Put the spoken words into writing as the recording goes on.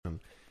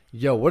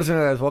Yo, what is up,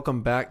 guys?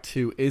 Welcome back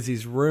to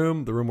Izzy's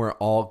Room, the room where it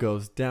all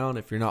goes down.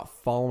 If you're not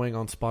following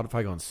on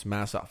Spotify, go and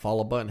smash that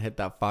follow button, hit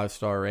that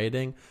 5-star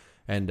rating,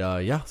 and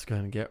let's go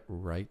ahead and get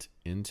right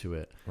into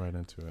it.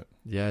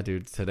 Yeah,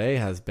 dude, today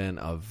has been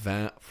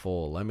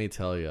eventful, let me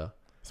tell you.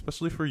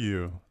 Especially for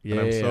you.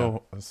 Yeah, and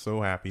I'm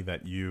so happy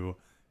that you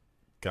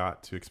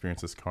got to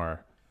experience this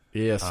car.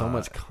 Yeah, so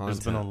much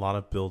content. There's been a lot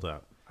of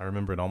build-up. I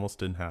remember it almost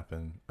didn't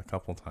happen a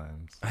couple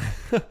times.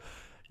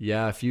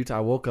 Yeah, I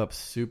woke up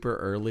super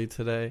early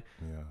today.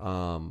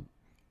 Yeah.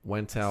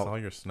 Went out. I saw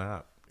your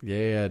snap.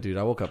 Yeah, dude.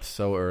 I woke up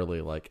so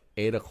early, like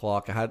 8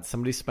 o'clock. I had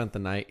somebody spent the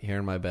night here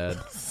in my bed.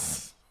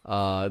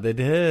 They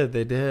did.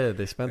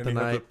 They spent the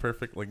night. The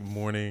perfect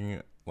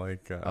morning.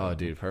 Oh,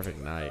 dude, perfect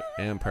night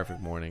and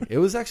perfect morning. It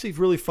was actually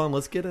really fun.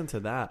 Let's get into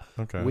that.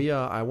 Okay.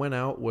 I went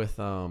out with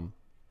M.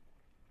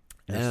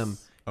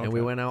 Okay. And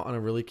we went out on a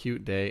really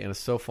cute day, and it's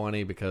so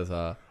funny because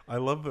I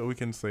love that we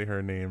can say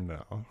her name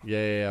now.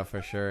 Yeah,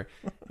 for sure.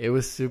 It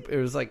was super. It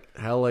was like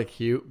hella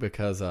cute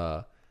because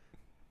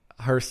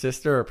her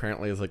sister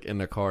apparently is like in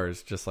the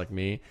cars just like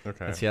me.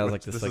 Okay. And she has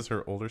like this. This is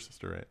her older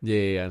sister, right?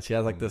 Yeah. And she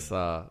has like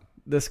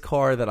this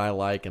car that I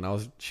like,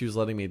 and she was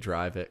letting me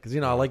drive it because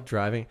I like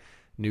driving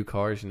new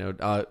cars.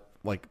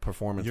 Like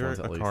performance You're ones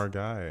at a least. car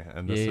guy,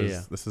 and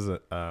this is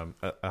a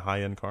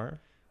high end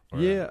car.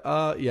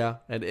 Yeah,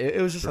 and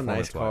it was just a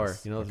nice car.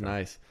 It was Okay.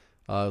 nice.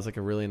 It was like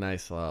a really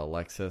nice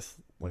Lexus,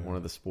 like one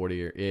of the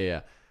sportier.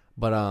 Yeah.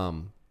 But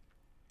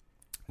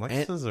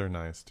Lexuses are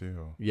nice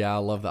too. yeah, I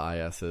love the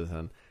ISs.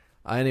 And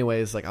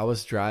anyways, like I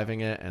was driving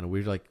it, and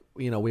we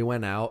we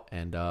went out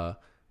and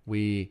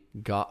we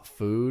got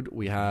food.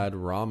 We had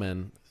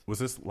ramen. Was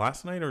this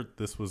last night or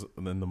this was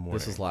in the morning?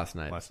 This was last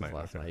night. Last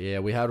night. Yeah,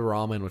 we had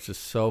ramen, which is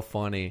so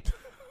funny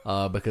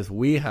because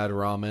we had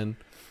ramen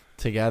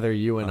together,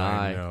 you and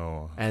I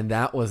know. And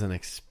that was an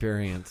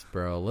experience,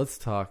 bro. Let's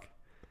talk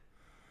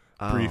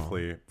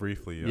briefly.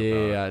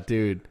 Yeah,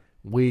 dude.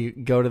 We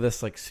go to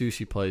this like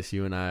sushi place,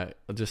 you and I,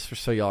 just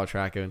so y'all are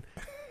tracking.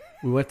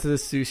 We went to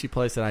this sushi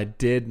place that I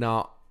did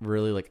not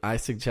really like. I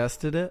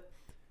suggested it,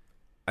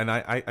 and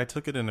I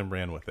took it in and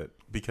ran with it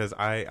because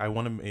I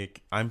want to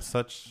make. I'm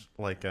such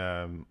like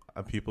a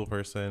people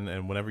person,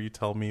 and whenever you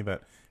tell me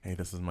that, hey,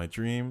 this is my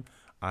dream,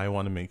 I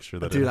want to make sure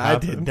that dude, it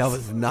happens. I did.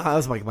 That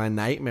was like my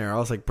nightmare. I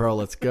was like, bro,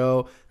 let's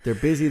go. They're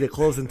busy. They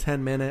close in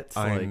 10 minutes.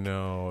 I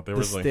know. There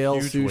was a stale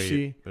huge sushi.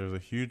 wait. There was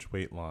a huge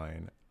wait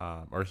line,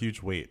 or a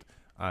huge wait.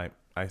 I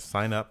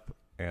sign up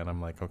and I'm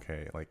like,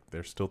 okay, like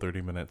there's still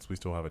 30 minutes. We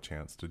still have a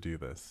chance to do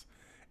this.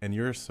 And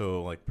you're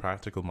so like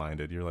practical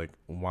minded. You're like,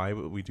 why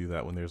would we do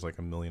that when there's like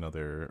a million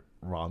other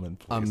ramen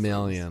places? A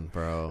million,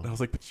 bro. And I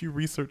was like, but you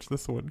researched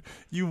this one.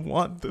 You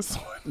want this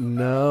one.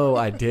 No,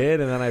 I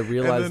did, and then I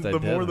realized and then I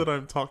the more didn't. that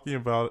I'm talking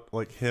about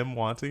like him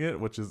wanting it,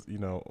 which is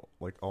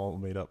like all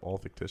made up, all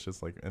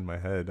fictitious, like in my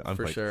head, I'm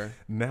For like, sure.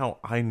 now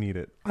I need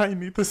it. I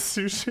need the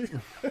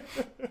sushi.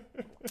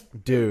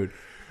 Dude,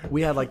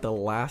 we had like the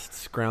last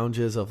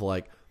scrounges of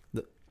like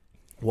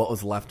what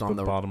was left on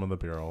the bottom of the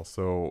barrel.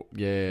 So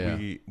yeah,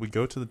 we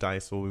go to the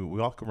Daiso. We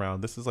walk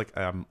around. This is like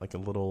a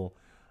little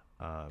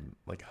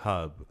like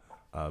hub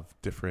of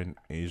different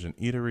Asian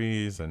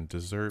eateries and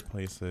dessert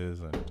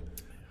places and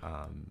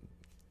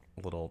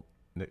little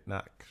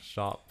knick-knack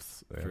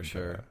shops. And, for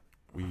sure.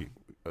 We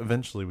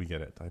eventually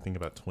get it. I think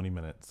about 20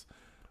 minutes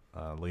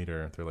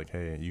later, they're like,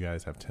 "Hey, you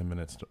guys have 10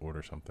 minutes to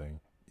order something.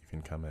 You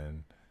can come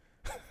in."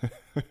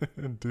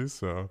 and do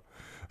so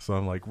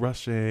I'm like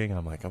rushing.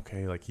 I'm like,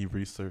 okay, like he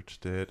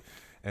researched it,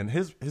 and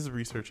his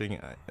researching,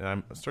 and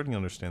I'm starting to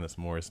understand this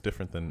more, is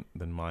different than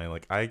mine.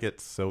 Like I get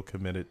so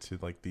committed to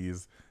like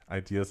these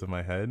ideas in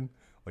my head,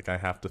 like I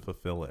have to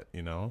fulfill it,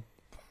 and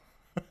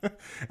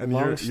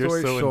you're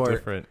so short,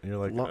 indifferent. You're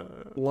like,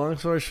 long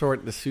story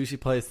short, the sushi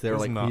place, they're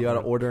like, you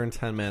gotta order in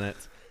 10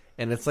 minutes,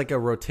 and it's like a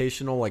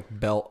rotational like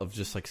belt of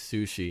just like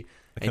sushi,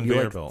 and you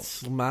like belt.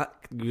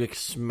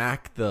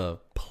 smack the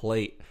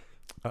plate.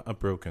 A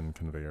broken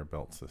conveyor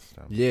belt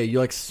system. Yeah, you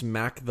like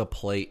smack the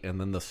plate, and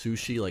then the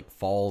sushi like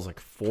falls like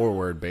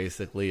forward.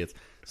 Basically, it's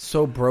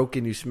so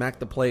broken. You smack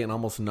the plate and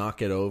almost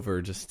knock it over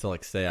just to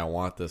like say, "I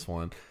want this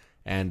one."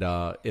 And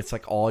it's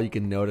like all you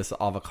can notice. The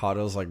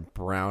avocado's like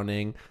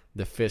browning.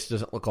 The fish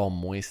doesn't look all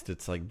moist.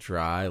 It's like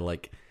dry.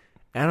 Like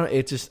I don't.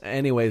 It just.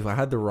 Anyways, I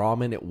had the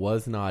ramen. It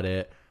was not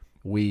it.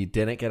 We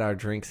didn't get our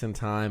drinks in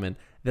time, and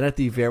then at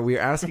the we were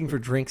asking for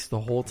drinks the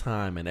whole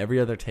time, and every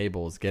other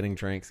table is getting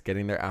drinks,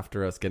 getting there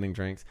after us, getting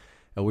drinks,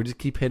 and we just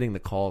keep hitting the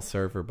call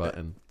server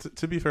button.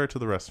 To be fair to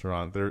the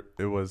restaurant,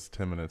 it was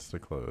 10 minutes to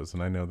close,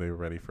 and I know they were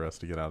ready for us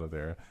to get out of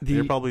there.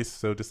 They're probably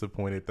so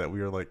disappointed that we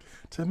were like,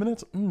 10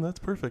 minutes? That's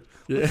perfect.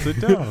 Yeah.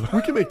 Sit down.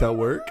 We can make that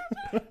work.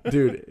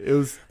 Dude, it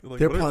was... Like,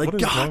 they're probably like,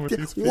 God,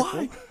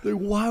 why?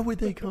 Why would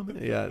they come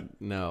in? Yeah,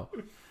 no.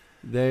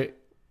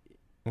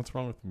 What's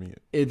wrong with me?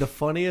 The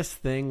funniest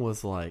thing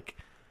was like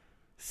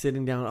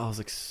sitting down. I was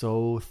like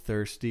so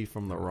thirsty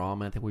from the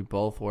ramen. I think we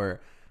both were.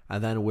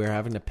 And then we're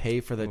having to pay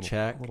for the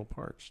check. A little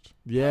parched.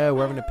 Yeah,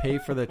 we're having to pay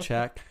for the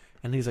check.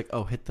 And he's like,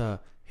 "Oh, hit the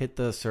hit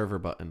the server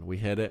button. We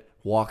hit it,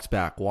 walks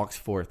back, walks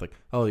forth, like,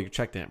 oh, your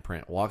check didn't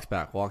print, walks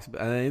back, and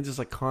then it's just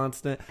like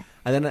constant.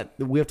 And then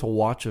we have to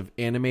watch an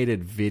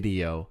animated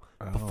video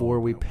before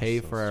we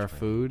pay for our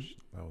food.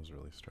 That was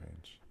really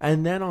strange.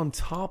 And then on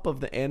top of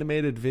the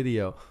animated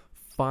video,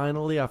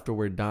 finally, after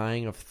we're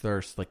dying of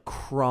thirst, like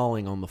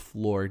crawling on the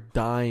floor,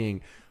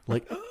 dying,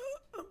 like,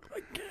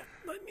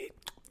 I need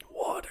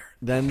water.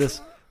 Then this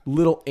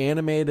little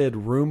animated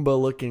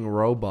Roomba-looking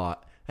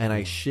robot, and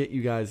I shit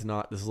you guys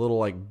not, this little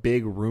like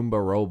big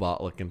Roomba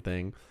robot-looking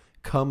thing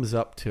comes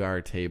up to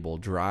our table,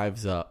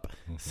 drives up,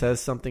 says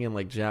something in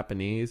like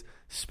Japanese,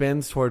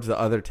 spins towards the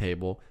other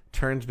table,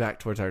 turns back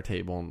towards our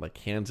table, and like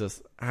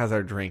has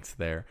our drinks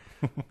there.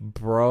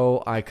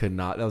 Bro, I could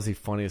not. That was the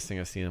funniest thing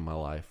I've seen in my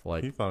life.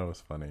 Like, he thought it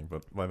was funny,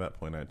 but by that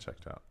point I had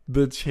checked out.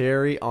 The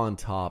cherry on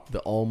top,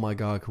 the oh my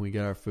god, can we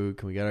get our food?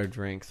 Can we get our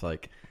drinks?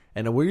 Like,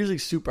 and we're usually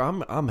super.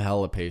 I'm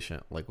hella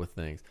patient, like with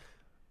things,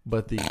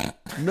 but the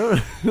no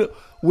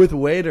with the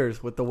waiters.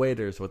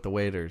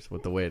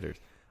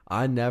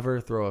 I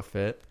never throw a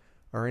fit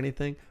or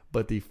anything.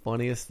 But the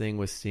funniest thing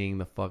was seeing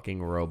the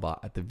fucking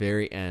robot at the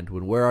very end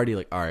when we're already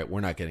like, all right,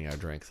 we're not getting our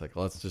drinks. Like,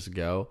 let's just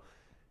go.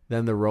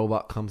 Then the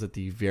robot comes at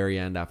the very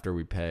end after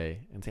we pay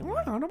and saying,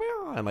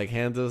 and like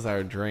hands us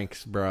our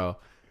drinks, bro.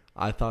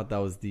 I thought that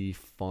was the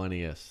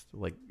funniest.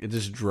 Like, it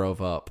just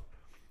drove up.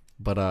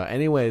 But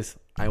anyways,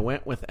 I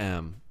went with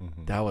M.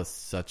 That was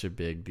such a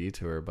big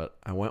detour. But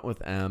I went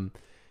with M,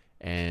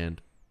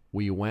 and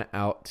we went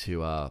out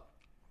to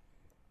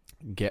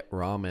get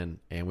ramen,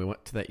 and we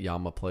went to that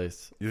Yama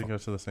place. You didn't go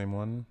to the same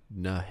one?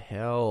 No,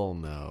 hell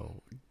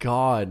no.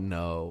 God,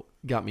 no.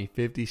 Got me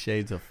 50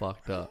 shades of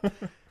fucked up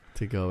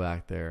to go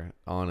back there,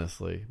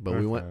 honestly. But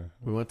we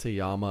went to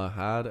Yama,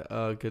 had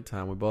a good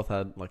time. We both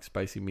had like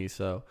spicy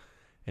miso,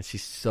 and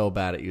she's so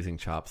bad at using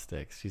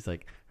chopsticks. She's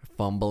like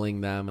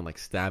fumbling them and like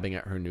stabbing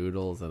at her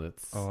noodles, and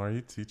it's... Oh, are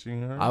you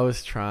teaching her? I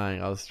was trying.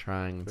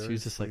 Very She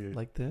was just sweet.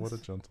 like this. What a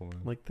gentleman.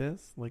 Like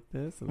this. And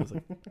it was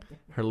like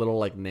her little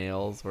like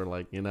nails were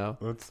like, you know.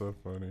 That's so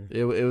funny.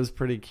 It was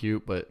pretty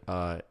cute, but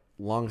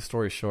long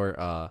story short,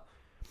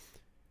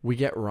 we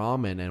get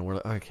ramen, and we're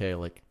like, okay,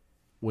 like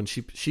when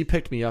she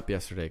picked me up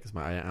yesterday because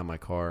I am my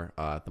car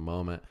at the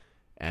moment,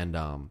 and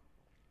I'm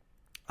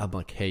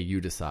like, hey,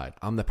 you decide.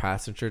 I'm the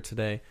passenger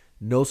today.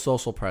 No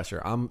social pressure.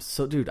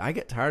 Dude, I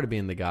get tired of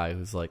being the guy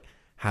who's like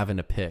having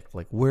to pick,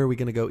 like, where are we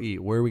gonna go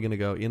eat? Where are we gonna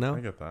go? You know? I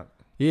get that.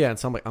 Yeah, and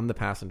so I'm like, I'm the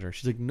passenger.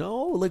 She's like, no,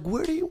 like,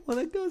 where do you want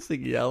to go? She's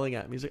like yelling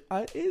at me. She's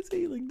like,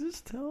 Izzy, like,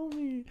 just tell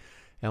me. And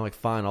I'm like,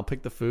 fine, I'll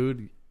pick the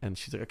food. And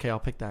she's like, okay, I'll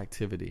pick the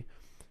activity.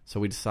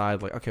 So we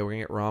decide, like, okay, we're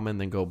gonna get ramen,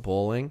 then go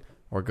bowling,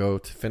 or go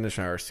to finish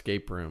our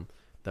escape room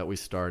that we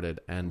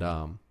started.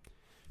 And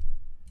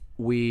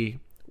we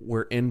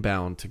were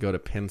inbound to go to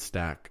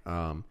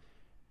Pinstack.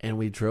 And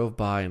we drove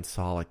by and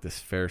saw like this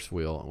Ferris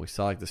wheel, and we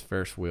saw like this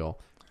Ferris wheel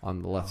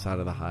on the left side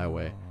of the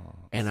highway.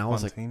 And I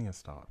was like, spontaneous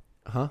stop.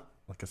 Huh?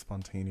 Like a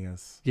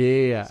spontaneous.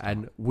 Yeah.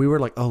 And we were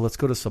like, oh, let's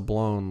go to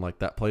Sablon, like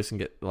that place, and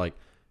get like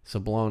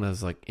Sablon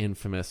has like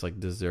infamous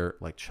like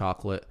dessert, like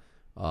chocolate,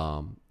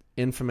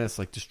 infamous,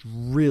 like just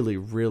really,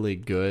 really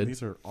good.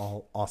 These are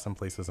all awesome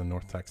places in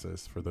North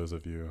Texas for those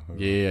of you who...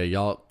 Yeah,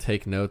 y'all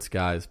take notes,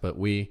 guys. But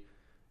we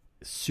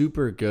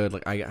super good.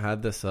 Like I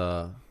had this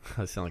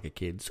I sound like a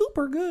kid.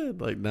 Super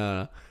good. Like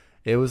nah.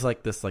 It was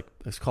like this, like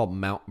it's called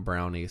Mount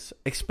Brownies.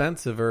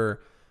 Expensiver.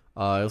 It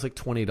was like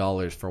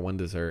 $20 for one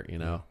dessert, you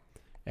know.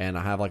 And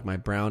I have like my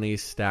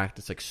brownies stacked.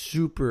 It's like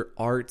super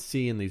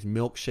artsy, and these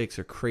milkshakes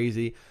are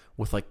crazy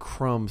with like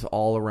crumbs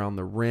all around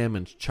the rim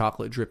and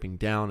chocolate dripping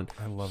down, and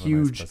I love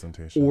huge a nice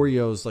presentation.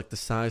 Oreos like the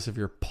size of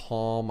your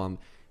palm. On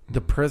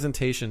the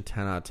presentation,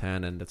 10 out of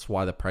 10, and that's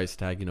why the price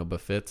tag, you know,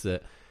 befits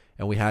it.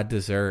 And we had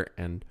dessert,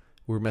 and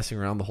we were messing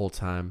around the whole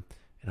time,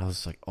 and I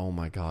was like, oh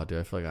my god, dude,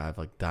 I feel like I have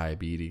like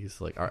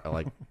diabetes, like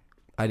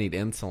I need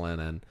insulin.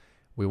 And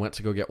we went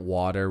to go get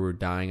water. We were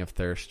dying of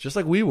thirst, just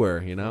like we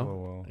were, you know.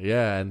 Whoa.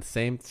 Yeah, and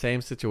same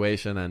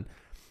situation. And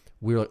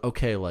we were like,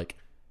 okay, like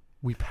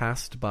we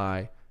passed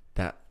by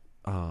that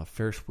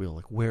Ferris wheel,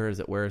 like where is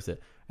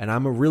it? And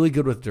I'm really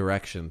good with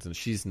directions, and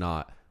she's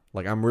not.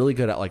 Like I'm really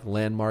good at like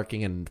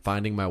landmarking and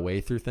finding my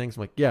way through things.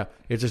 I'm like, yeah,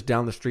 it's just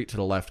down the street to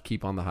the left,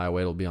 keep on the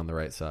highway, it'll be on the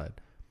right side.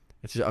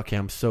 It's just, okay,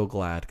 I'm so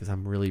glad, because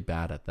I'm really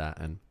bad at that.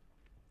 And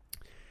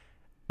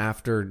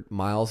after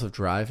miles of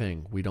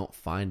driving, we don't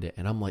find it.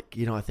 And I'm like,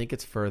 you know, I think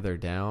it's further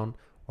down,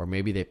 or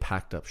maybe they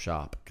packed up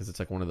shop, because it's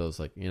like one of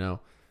those, like, you know,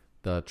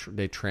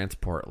 they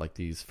transport like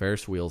these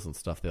Ferris wheels and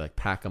stuff. They like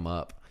pack them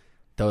up,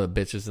 throw the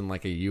bitches in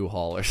like a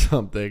U-Haul or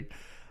something.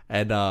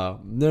 And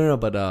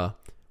but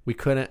we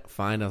couldn't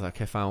find. I was like,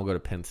 okay, fine, we'll go to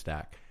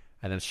Pinstack.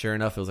 And then sure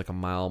enough, it was like a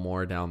mile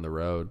more down the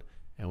road.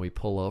 And we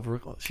pull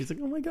over. She's like,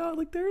 oh my god,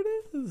 like there it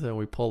is. And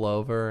we pull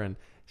over, and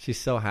she's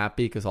so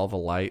happy because all the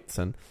lights.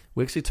 And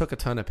we actually took a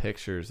ton of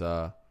pictures.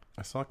 I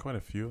saw quite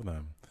a few of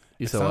them.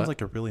 It sounds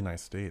like a really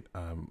nice date.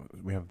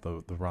 We have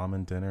the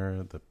ramen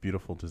dinner, the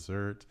beautiful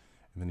dessert,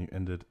 and then you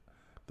ended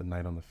the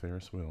night on the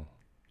Ferris wheel.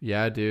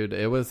 Yeah, dude,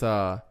 it was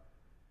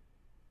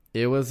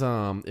It was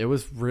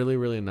really,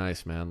 really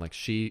nice, man. Like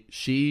she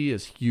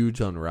is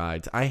huge on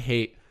rides. I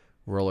hate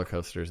roller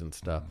coasters and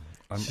stuff.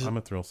 I'm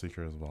a thrill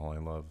seeker as well. I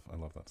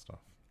love that stuff.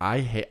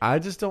 I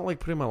just don't like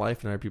putting my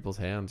life in other people's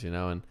hands,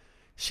 and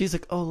she's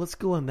like, oh, let's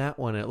go on that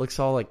one. And it looks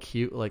all like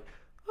cute, like,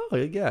 oh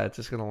yeah, it's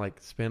just gonna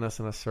like spin us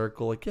in a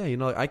circle. Like, yeah,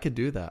 like, I could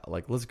do that.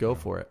 Like, let's go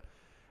for it.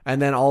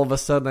 And then all of a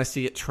sudden I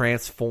see it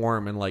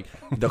transform and like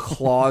the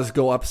claws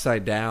go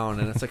upside down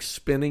and it's like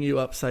spinning you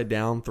upside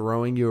down,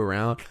 throwing you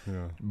around.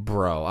 Yeah.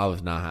 Bro, I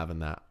was not having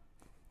that.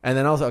 And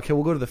then I was like, okay,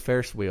 we'll go to the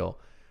Ferris wheel.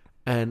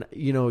 And,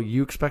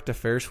 you expect a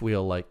Ferris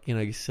wheel, like,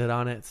 you sit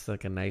on it. It's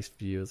like a nice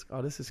view. It's like,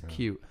 oh, this is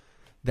cute.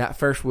 That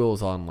Ferris wheel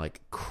is on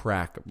like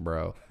crack,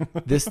 bro.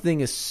 This thing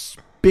is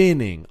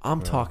spinning.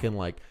 I'm talking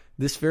like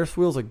this Ferris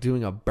wheel is like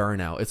doing a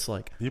burnout. It's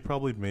like you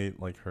probably made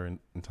like her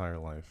entire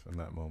life in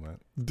that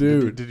moment,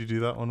 dude. Did you do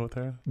that one with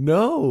her?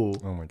 No.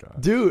 Oh my god,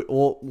 dude.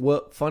 Well,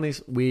 what funny?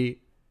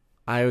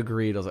 I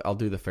agreed. I was like, I'll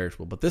do the Ferris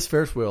wheel, but this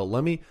Ferris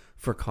wheel.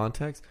 For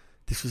context,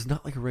 this was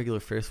not like a regular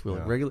Ferris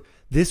wheel. Yeah.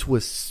 This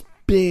was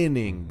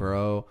spinning,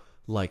 bro,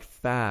 like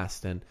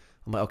fast. And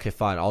I'm like, okay,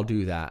 fine, I'll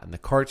do that. And the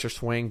carts are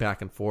swaying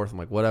back and forth. I'm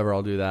like, whatever,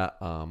 I'll do that.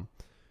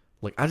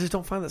 Like, I just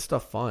don't find that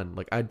stuff fun.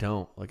 Like, I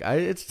don't. Like,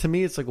 to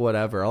me, it's like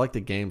whatever. I like the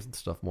games and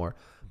stuff more.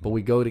 But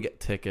we go to get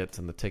tickets,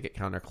 and the ticket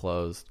counter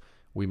closed.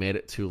 We made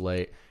it too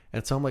late.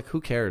 And so I'm like,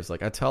 who cares?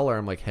 Like, I tell her,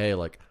 I'm like, hey,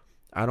 like,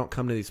 I don't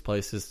come to these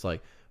places,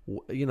 like,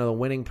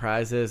 winning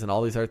prizes and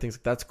all these other things.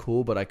 Like, that's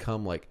cool, but I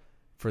come, like,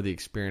 for the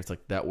experience,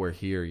 like, that we're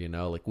here,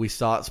 Like, we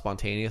saw it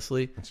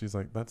spontaneously. And she's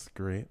like, that's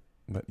great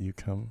that you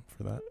come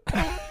for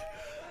that.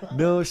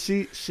 No,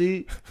 she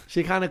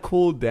kind of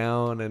cooled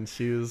down, and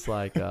she was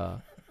like,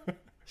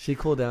 she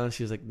cooled down.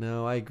 She was like,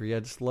 no, I agree. I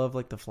just love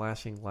like the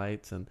flashing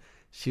lights. And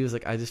she was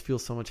like, I just feel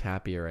so much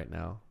happier right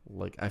now.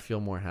 Like, I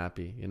feel more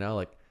happy,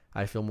 like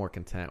I feel more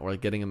content. Or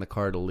like getting in the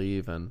car to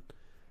leave. And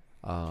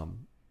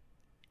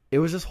it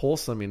was just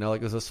wholesome, like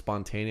it was just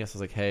spontaneous. I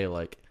was like, hey,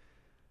 like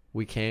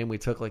we came, we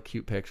took like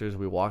cute pictures.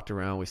 We walked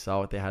around. We saw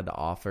what they had to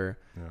offer.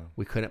 Yeah.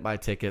 We couldn't buy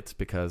tickets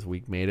because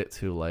we made it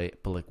too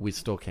late. But like we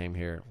still came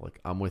here. Like,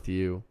 I'm with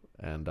you.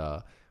 And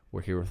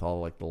we're here with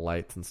all like the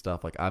lights and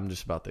stuff. Like, I'm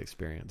just about the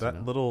experience.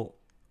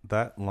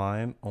 That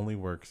line only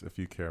works if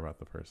you care about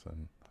the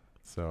person.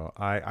 So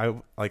I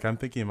like, I'm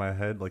thinking in my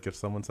head, like if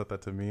someone said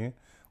that to me,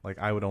 like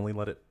I would only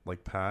let it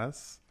like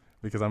pass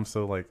because I'm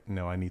so like,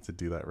 no, I need to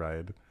do that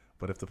ride.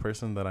 But if the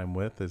person that I'm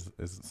with is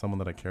someone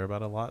that I care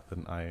about a lot,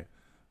 then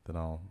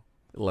I'll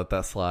let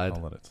that slide.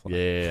 I'll let it slide.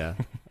 Yeah.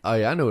 Oh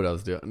yeah, I knew what I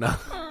was doing. No,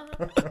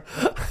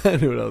 I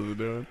knew what I was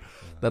doing.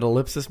 That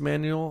ellipsis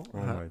manual. Oh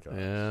my god.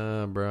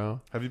 Yeah,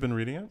 bro. Have you been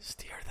reading it?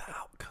 Steer the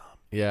outcome.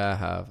 Yeah, I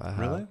have.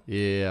 Really?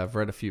 Yeah, I've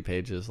read a few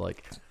pages.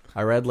 Like,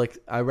 I read like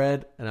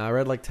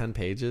 10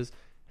 pages.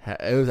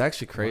 It was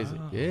actually crazy.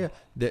 Wow.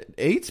 Yeah,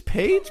 each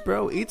page,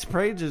 bro. Each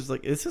page is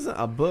like, this isn't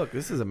a book.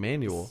 This is a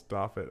manual.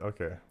 Stop it.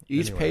 Okay.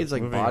 Each page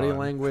like body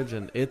language,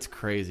 and it's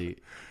crazy.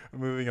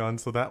 Moving on.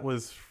 So that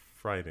was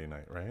Friday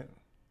night, right?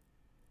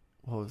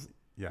 What was?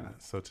 Yeah.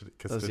 So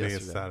because today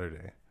is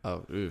Saturday.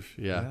 Oh, oof.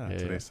 Yeah.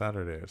 Today's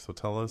Saturday. So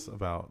tell us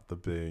about the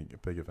big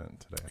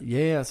event today.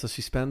 Yeah. So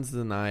she spends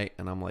the night,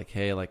 and I'm like,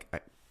 hey, I'm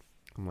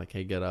like,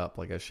 hey, get up.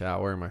 Like, I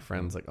shower, and my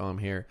friend's like, oh, I'm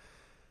here,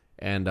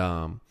 and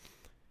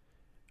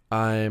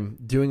I'm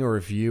doing a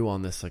review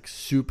on this like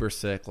super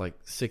sick, like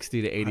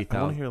 60 to 80,000.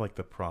 I want to hear like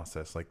the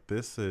process. Like,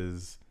 this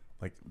is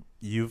like,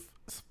 you've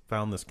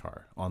found this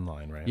car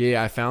online, right?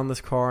 Yeah, I found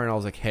this car, and I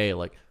was like, hey,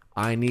 like,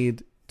 I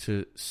need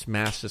to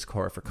smash this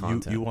car for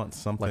content. You want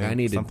something like, I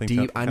need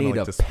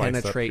to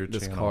penetrate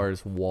this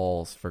car's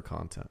walls for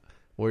content.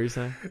 What were you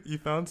saying? You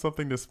found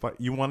something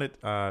you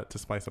wanted to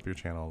spice up your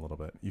channel a little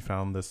bit. You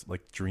found this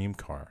like dream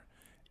car,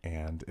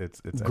 and it's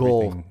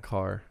goal everything.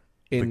 Car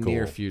in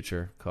near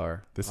future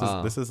car. This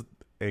is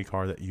a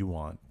car that you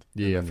want.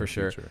 Yeah, for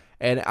sure.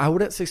 And I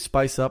wouldn't say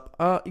spice up.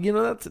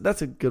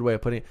 That's a good way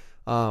of putting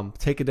it.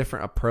 Take a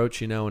different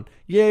approach, and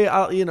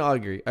I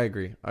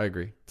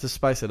agree. To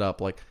spice it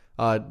up, like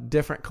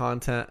different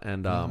content,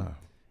 and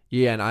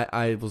and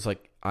I was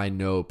like, I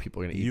know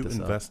people are gonna eat this up.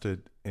 You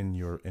invested in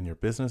your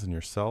business and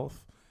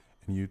yourself,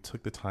 and you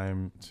took the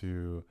time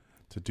to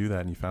do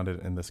that, and you found it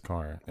in this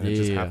car, and it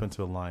just happened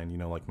to align.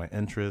 Like my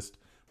interest,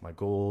 my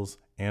goals,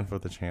 and for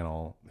the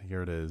channel.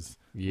 Here it is.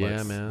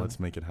 Yeah, man. Let's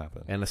make it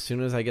happen. And as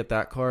soon as I get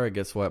that car,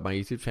 guess what? My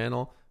YouTube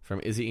channel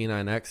from Izzy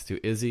E9X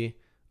to Izzy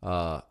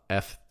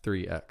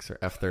F3X or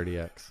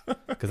F30X,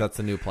 because that's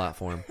the new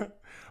platform.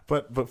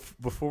 But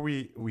before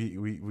we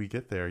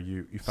get there,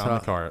 you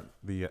found the car.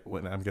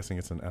 I'm guessing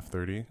it's an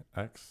F30X.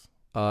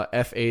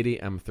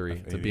 F80 M3.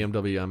 F80. It's a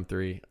BMW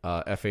M3.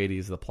 F80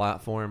 is the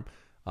platform.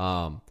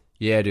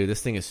 Yeah, dude,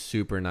 this thing is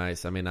super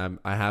nice. I mean,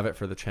 I have it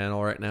for the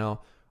channel right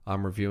now.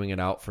 I'm reviewing it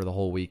out for the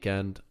whole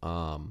weekend.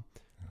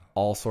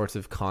 All sorts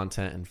of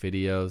content and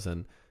videos,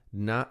 and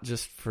not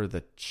just for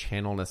the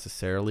channel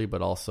necessarily,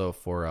 but also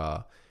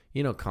for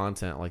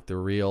content like the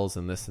reels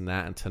and this and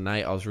that. And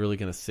tonight I was really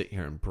going to sit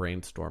here and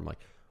brainstorm, like,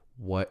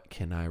 what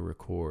can I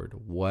record?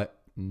 What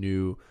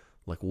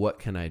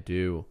can I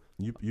do?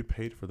 You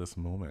paid for this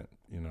moment,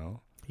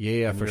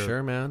 Yeah, And for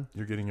sure, man.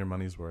 You're getting your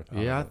money's worth.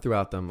 Yeah, I threw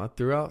out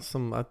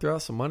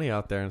some money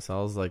out there, and so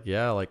I was like,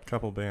 yeah, like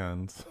couple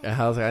bands.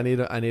 I was like, I need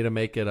to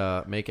make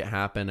it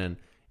happen, and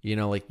you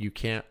know, like you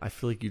can't. I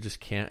feel like you just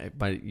can't.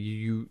 But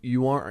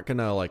you aren't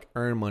gonna like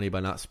earn money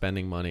by not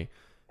spending money,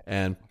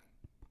 and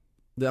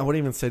I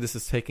wouldn't even say this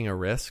is taking a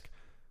risk.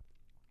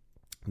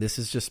 This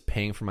is just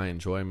paying for my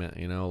enjoyment,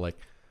 you know, like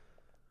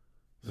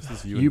this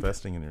is you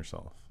investing in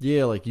yourself.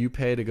 Yeah, like you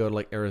pay to go to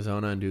like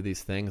Arizona and do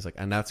these things, like,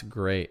 and that's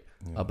great.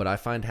 Yeah. But I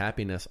find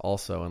happiness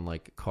also in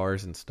like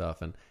cars and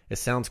stuff, and it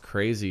sounds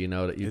crazy, you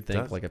know, that you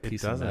think does, like a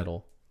piece of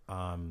metal.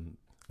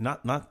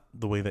 Not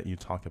the way that you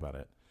talk about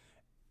it.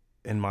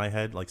 In my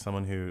head, like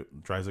someone who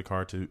drives a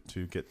car to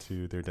get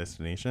to their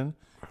destination,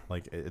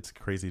 like it's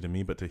crazy to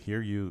me. But to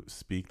hear you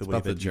speak the way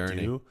that you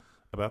do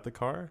about the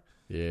car,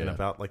 and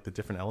about like the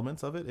different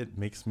elements of it, it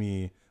makes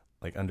me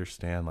like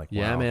understand. Like,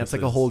 yeah, wow, man, it's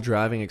like a whole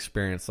driving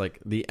experience. Like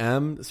the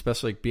M,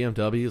 especially like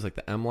BMWs, like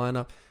the M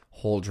lineup,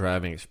 whole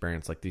driving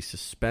experience. Like the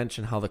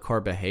suspension, how the car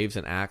behaves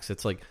and acts.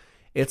 It's like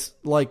it's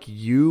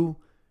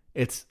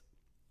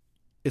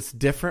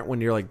different when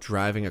you're like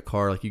driving a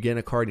car. Like you get in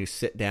a car and you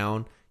sit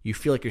down. You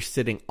feel like you're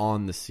sitting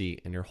on the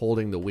seat and you're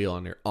holding the wheel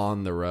and you're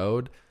on the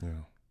road. Yeah.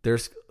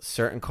 There's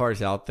certain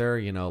cars out there,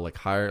 you know, like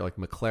higher, like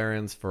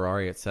McLarens,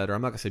 Ferrari, etc.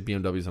 I'm not gonna say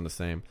BMW's on the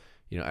same,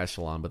 you know,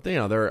 echelon, but they, you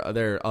know,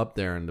 they're up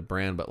there in the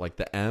brand. But like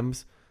the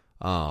M's,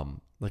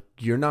 like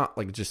you're not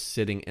like just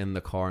sitting in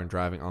the car and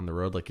driving on the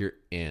road. Like you're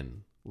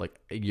in, like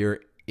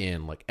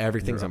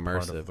everything's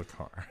immersive. Part of the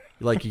car.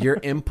 Like your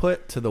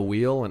input to the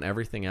wheel and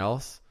everything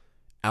else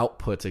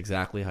outputs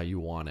exactly how you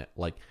want it.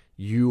 Like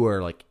you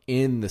are like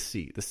in the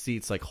seat. The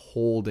seat's like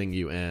holding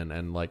you in,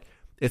 and like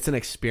it's an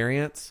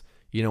experience.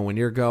 You know, when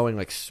you're going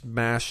like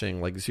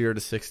smashing like 0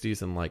 to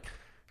 60s and like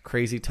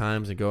crazy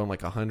times and going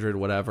like 100,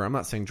 whatever. I'm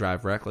not saying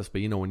drive reckless, but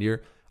you know, when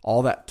you're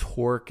all that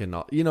torque and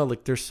all, you know,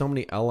 like there's so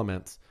many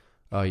elements.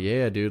 Oh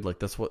yeah, dude.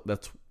 Like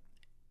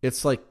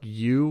it's like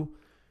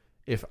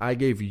if I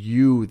gave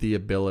you the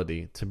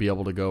ability to be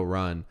able to go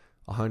run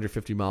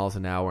 150 miles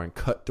an hour and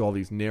cut through all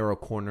these narrow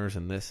corners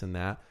and this and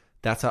that,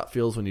 that's how it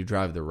feels when you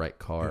drive the right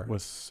car. It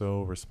was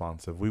so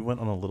responsive. We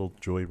went on a little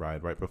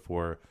joyride right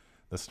before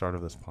the start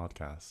of this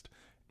podcast.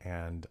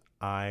 And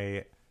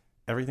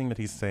everything that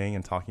he's saying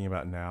and talking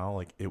about now,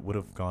 like it would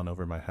have gone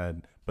over my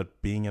head,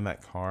 but being in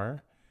that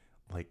car,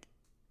 like,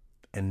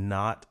 and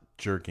not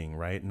jerking,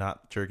 right?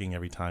 Not jerking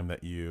every time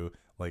that you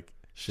like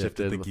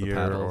shifted the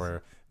gear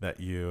or that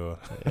you,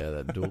 yeah,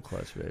 that dual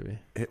clutch, baby.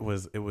 It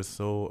was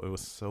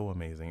so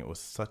amazing. It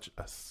was such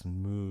a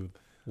smooth,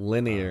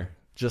 linear,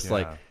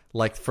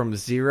 like from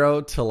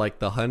 0 to like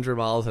the 100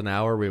 miles an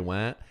hour we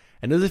went.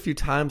 And there's a few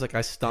times like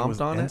I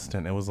stomped on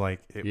instant. It was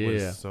like, it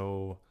was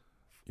so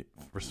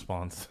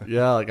responsive.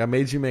 Yeah, like I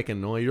made you make a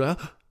noise. You're like,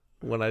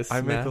 when I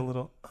made the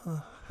little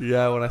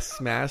yeah, when I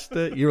smashed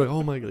it, you're like,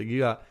 oh my god, you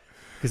got,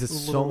 because it's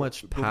so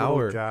much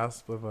power. The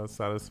gasp of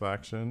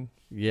satisfaction.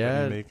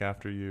 Yeah, that you make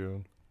after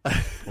you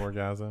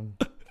orgasm.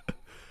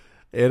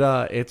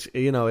 It's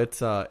you know,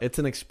 it's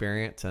an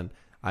experience, and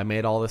I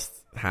made all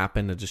this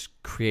happen to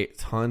just create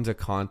tons of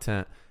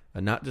content.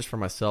 And not just for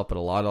myself, but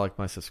a lot of like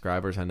my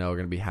subscribers I know are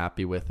going to be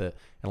happy with it.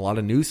 And a lot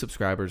of new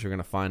subscribers are going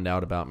to find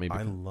out about me.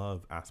 I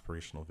love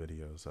aspirational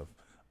videos of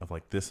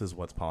like, this is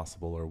what's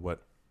possible, or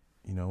what,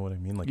 you know what I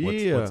mean? Like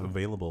what's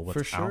available,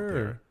 what's out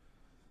there.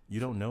 You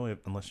don't know it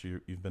unless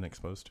you've been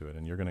exposed to it,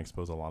 and you're going to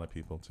expose a lot of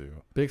people to.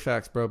 Big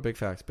facts, bro. Big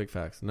facts. Big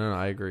facts. No,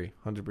 I agree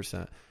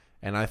 100%.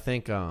 And I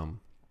think, no,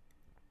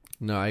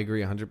 I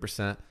agree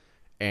 100%.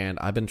 And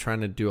I've been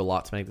trying to do a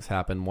lot to make this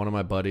happen. One of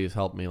my buddies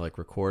helped me like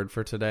record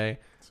for today.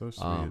 So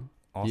sweet.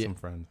 Awesome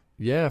friend.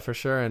 Yeah, for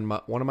sure. And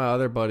one of my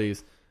other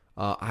buddies,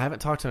 I haven't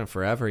talked to him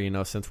forever, you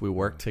know, since we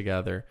worked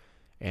together.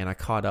 And I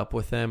caught up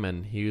with him,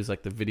 and he was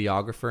like the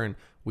videographer, and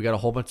we got a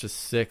whole bunch of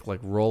sick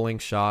like rolling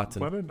shots.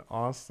 And what an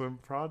awesome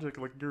project!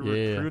 Like you're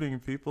recruiting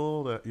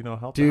people that, you know,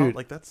 help out.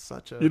 Like that's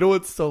such a. You know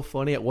what's so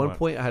funny? At one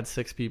point, I had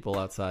 6 people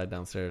outside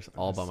downstairs,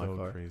 all by my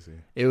car. Crazy.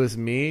 It was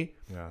me,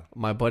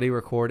 my buddy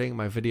recording,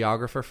 my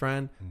videographer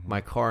friend,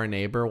 my car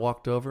neighbor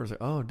walked over. I was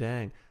like, oh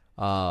dang.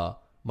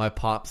 My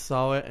pop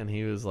saw it, and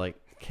he was like,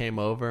 came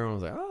over and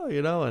was like, oh,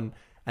 you know, and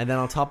then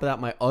on top of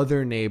that, my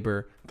other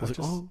neighbor was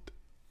like, oh.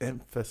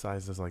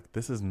 Emphasizes like,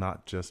 this is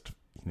not just,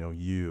 you know,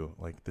 you,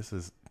 like this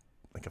is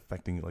like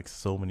affecting like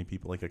so many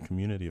people, like a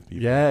community of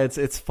people. Yeah,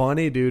 it's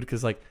funny, dude,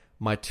 because like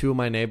 3 of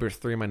my neighbors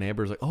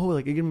like, oh,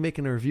 like you're gonna be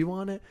making a review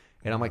on it,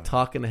 and I'm like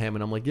talking to him,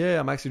 and I'm like, yeah,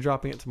 I'm actually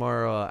dropping it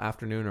tomorrow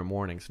afternoon or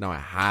morning, so now I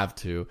have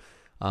to.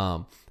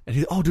 And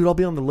he's, oh, dude, I'll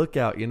be on the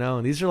lookout, you know.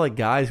 And these are like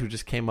guys who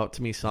just came up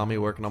to me, saw me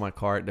working on my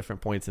car at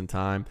different points in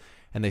time,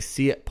 and they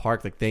see it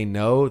parked. Like they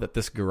know that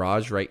this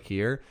garage right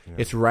here,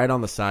 it's right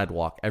on the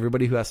sidewalk.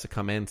 Everybody who has to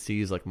come in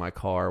sees like my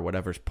car or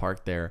whatever's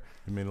parked there.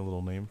 You made a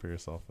little name for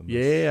yourself.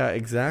 Yeah,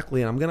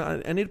 exactly. And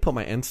I need to put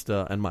my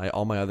Insta and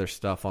all my other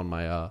stuff on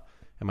my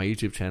and my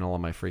YouTube channel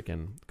on my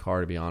freaking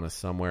car, to be honest,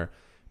 somewhere.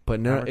 But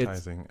no,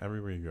 advertising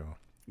everywhere you go.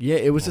 Yeah,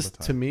 it was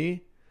just, to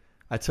me,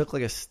 I took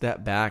like a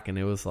step back, and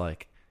it was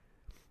like,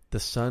 the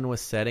sun was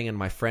setting, and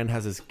my friend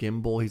has his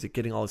gimbal. He's like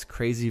getting all this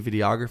crazy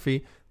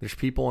videography. There's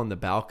people on the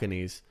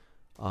balconies,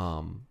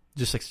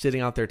 just like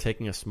sitting out there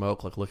taking a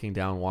smoke, like looking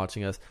down,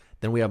 watching us.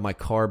 Then we have my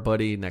car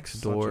buddy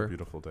next door. Such a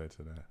beautiful day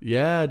today.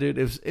 Yeah, dude,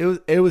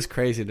 it was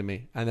crazy to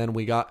me. And then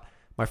we got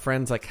my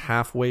friend's like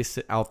halfway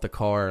out the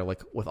car,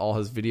 like with all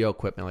his video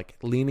equipment, like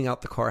leaning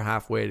out the car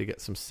halfway to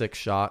get some sick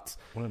shots.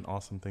 What an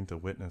awesome thing to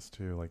witness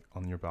too, like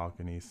on your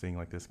balcony, seeing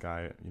like this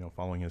guy,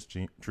 following his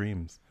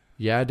dreams.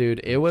 Yeah, dude,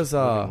 it was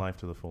living life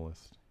to the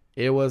fullest.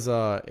 It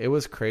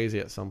was crazy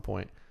at some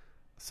point.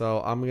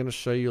 So I'm gonna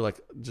show you like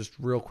just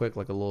real quick,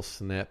 like a little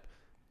snip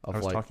of I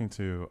was like talking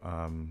to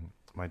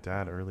my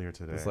dad earlier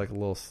today. it's like a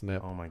little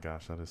snip. Oh my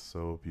gosh, that is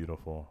so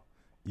beautiful.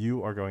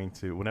 You are going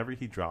to, whenever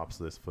he drops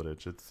this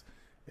footage,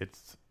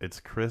 it's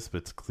crisp,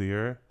 it's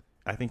clear.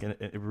 I think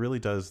it really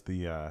does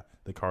the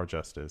car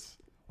justice.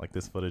 Like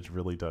this footage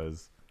really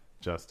does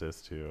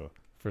justice to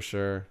For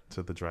sure.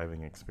 to the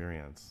driving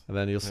experience. And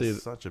then you'll see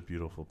it's such a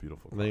beautiful car.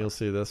 And then you'll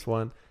see this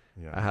one.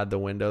 Yeah. I had the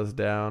windows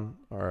down,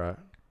 and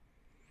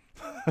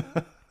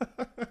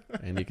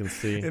you can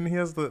see. And he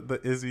has the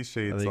Izzy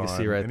shades on. You can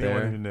see right Anyone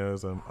there. who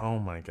knows him, oh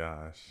my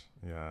gosh,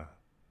 yeah.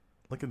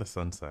 Look at the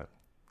sunset.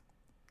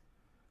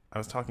 I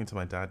was talking to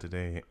my dad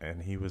today,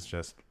 and he was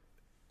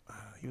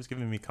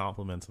giving me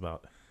compliments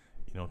about,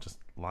 just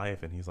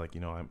life, and he's like,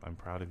 I'm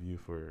proud of you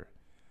for,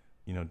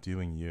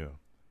 doing you.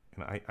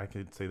 And I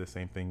could say the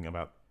same thing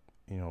about,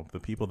 the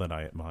people that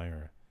I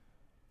admire.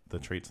 The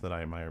traits that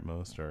I admire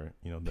most are,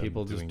 them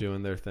People just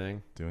doing their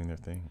thing. Doing their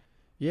thing.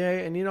 Yeah,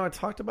 and I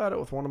talked about it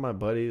with one of my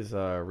buddies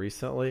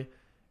recently.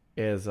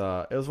 It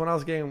was when I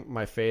was getting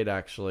my fade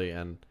actually,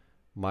 and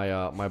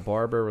my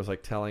barber was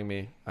like telling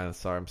me. I'm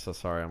so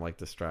sorry. I'm like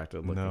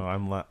distracted. Looking. No,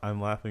 I'm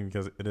laughing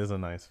because it is a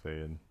nice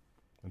fade.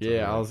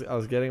 I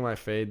was getting my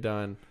fade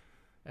done,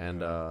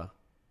 and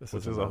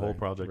which is a whole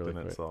project really in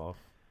itself.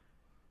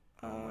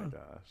 Oh my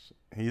gosh,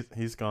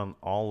 he's gone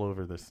all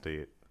over the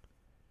state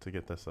to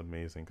get this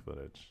amazing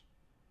footage.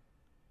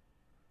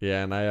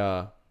 Yeah,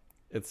 and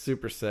it's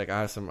super sick.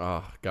 I have some.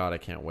 Oh God, I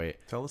can't wait.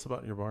 Tell us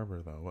about your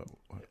barber though.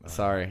 What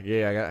Sorry,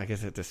 yeah, I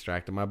guess it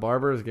distracted. My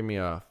barber was giving me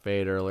a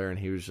fade earlier, and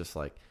he was just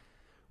like,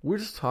 "We're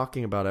just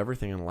talking about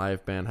everything in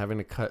life, man. Having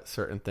to cut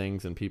certain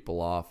things and people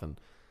off, and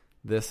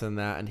this and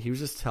that." And he was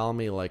just telling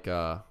me like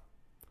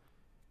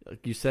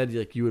you said,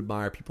 like you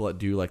admire people that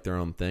do like their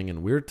own thing,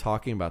 and we were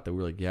talking about that. We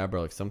were like, "Yeah,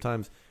 bro. Like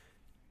sometimes,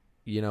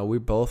 we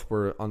both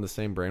were on the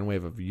same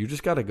brainwave of you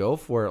just got to go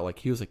for it." Like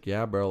he was like,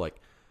 "Yeah, bro." Like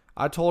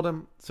I told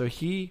him. So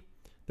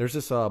there's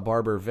this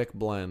barber, Vic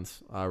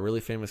Blends, a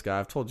really famous guy.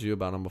 I've told you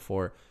about him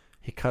before.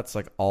 He cuts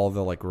like all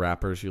the like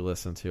rappers you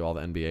listen to, all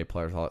the NBA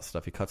players, all that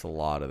stuff. He cuts a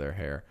lot of their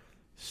hair.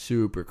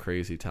 Super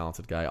crazy,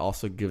 talented guy.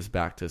 Also gives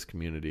back to his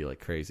community like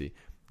crazy.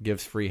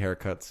 Gives free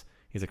haircuts.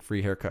 He's like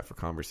free haircut for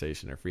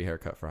conversation or free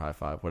haircut for high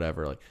five,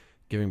 whatever. Like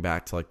giving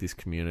back to like these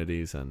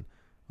communities, and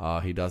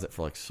he does it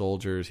for like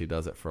soldiers. He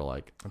does it for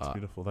like that's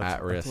beautiful.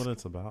 At risk. That's what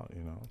it's about,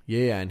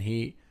 Yeah, and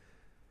he,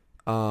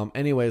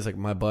 anyways, like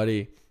my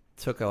buddy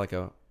took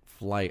a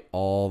flight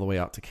all the way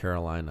out to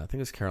Carolina. I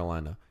think it's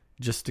Carolina,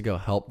 just to go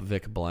help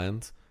Vic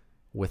Blends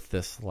with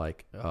this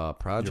like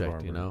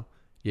project.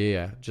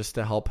 Yeah, just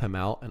to help him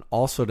out and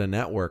also to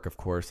network, of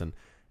course. And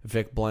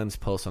Vic Blends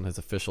posts on his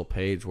official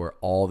page where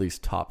all these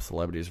top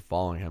celebrities are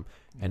following him.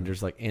 And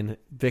there's like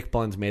Vic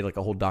Blends made like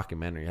a whole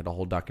documentary. He had a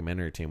whole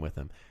documentary team with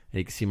him. And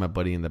you can see my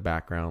buddy in the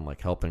background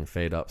like helping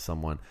fade up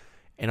someone.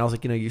 And I was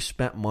like, you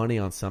spent money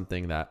on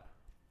something that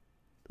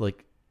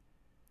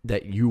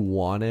you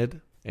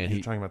wanted. And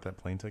you're talking about that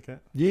plane ticket?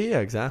 Yeah,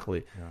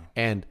 exactly. Yeah.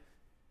 And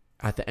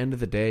at the end of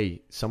the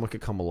day, someone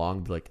could come along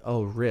and be like,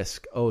 "Oh,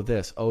 risk, oh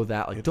this, oh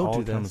that." Like, don't do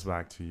this. It all comes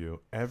back to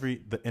you.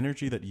 The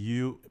energy that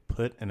you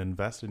put and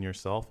invest in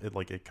yourself,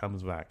 it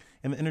comes back.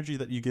 And the energy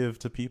that you give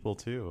to people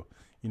too.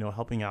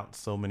 Helping out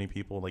so many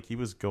people. Like he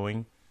was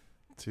going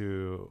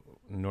to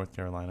North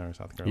Carolina or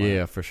South Carolina.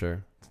 Yeah, for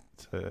sure.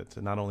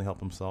 To not only help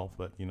himself,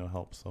 but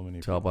help so many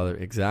people. To help other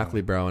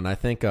exactly, bro. And I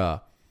think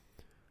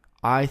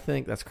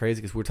that's crazy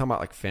because we were talking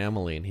about like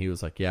family, and he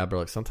was like, "Yeah,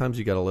 bro. Like sometimes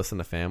you got to listen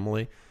to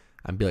family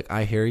and be like,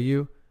 I hear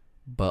you,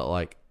 but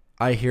like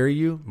I hear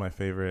you." My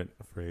favorite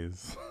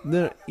phrase.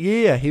 No,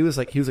 yeah, he was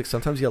like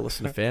sometimes you got to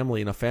listen to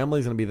family.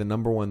 Family's gonna be the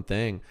number one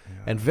thing. Yeah.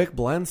 And Vic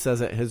Blend says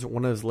it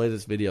one of his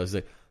latest videos. He's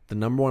like, the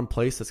number one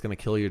place that's gonna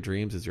kill your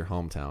dreams is your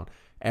hometown.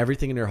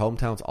 Everything in your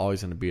hometown is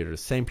always gonna be there. The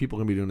same people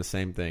are gonna be doing the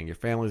same thing. Your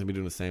family's gonna be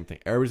doing the same thing.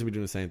 Everybody's gonna be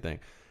doing the same thing.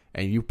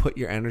 And you put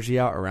your energy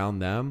out around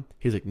them.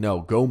 He's like,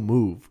 no, go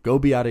move. Go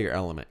be out of your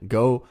element.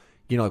 Go,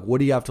 like, what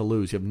do you have to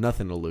lose? You have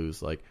nothing to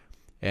lose. Like,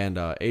 and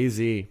AZ,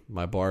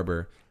 my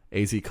barber,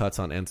 AZ cuts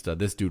on Insta.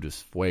 This dude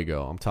is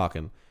fuego. I'm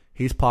talking,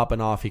 he's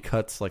popping off. He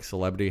cuts, like,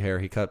 celebrity hair.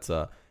 He cuts,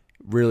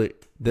 really,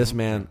 this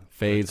man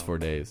fades for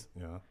days.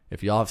 Yeah.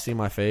 If y'all have seen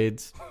my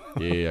fades,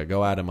 yeah,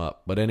 go add him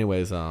up. But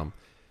anyways,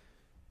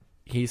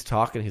 he's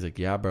talking. He's like,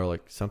 yeah, bro,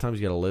 like, sometimes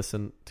you got to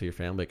listen to your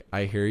family. Like,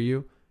 I hear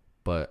you,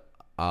 but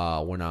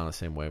we're not on the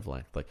same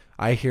wavelength. Like,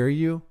 I hear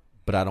you,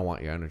 but I don't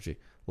want your energy.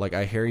 Like,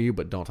 I hear you,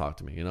 but don't talk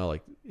to me.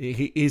 Like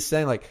he's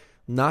saying, like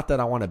not that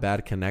I want a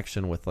bad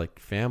connection with like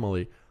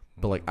family,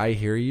 but like I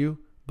hear you,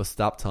 but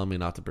stop telling me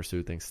not to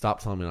pursue things.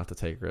 Stop telling me not to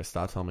take risks.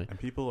 Stop telling me. And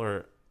people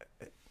are,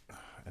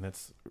 and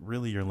it's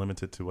really, you're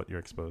limited to what you're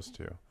exposed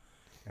to.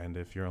 And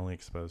if you're only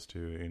exposed to,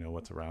 you know,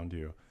 what's around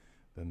you,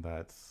 then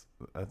that's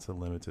a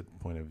limited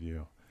point of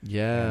view.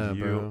 Yeah, and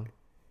bro.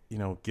 You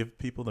know, give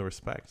people the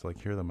respect,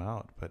 like hear them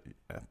out. But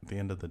at the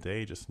end of the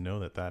day, just know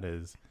that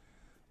is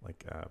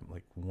like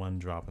one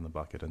drop in the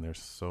bucket, and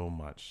there's so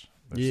much.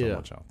 There's so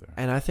much out there.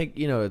 And I think,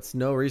 you know, it's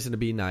no reason to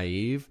be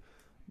naive.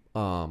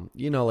 You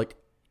know, like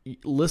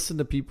listen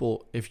to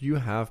people. If you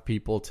have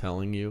people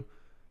telling you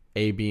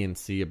A, B, and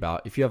C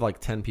about, if you have like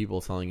 10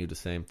 people telling you the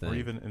same thing. Or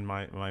even in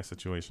my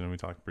situation, and we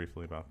talked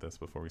briefly about this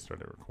before we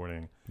started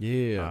recording.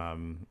 Yeah.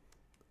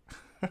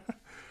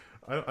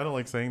 I don't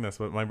like saying this,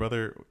 but my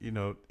brother, you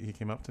know, he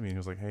came up to me and he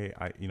was like, "Hey,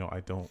 I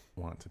don't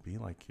want to be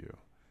like you.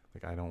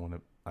 Like, I don't want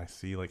to. I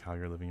see like how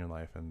you're living your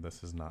life, and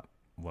this is not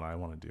what I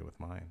want to do with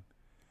mine."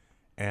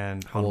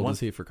 And how old is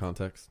he, for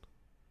context?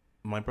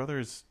 My brother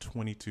is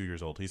 22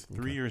 years old. He's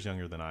 3 years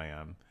younger than I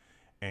am,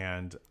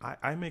 and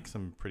I make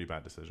some pretty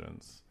bad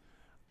decisions.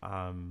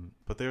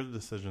 But they're the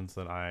decisions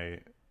that I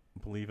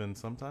believe in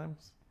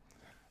sometimes,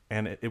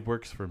 and it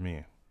works for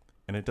me,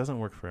 and it doesn't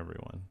work for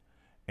everyone,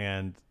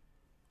 and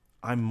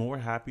I'm more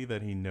happy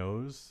that he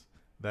knows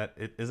that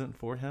it isn't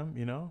for him,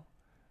 you know?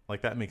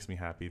 Like, that makes me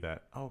happy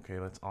that, okay,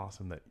 that's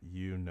awesome that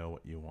you know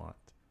what you want.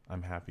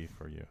 I'm happy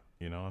for you.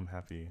 You know, I'm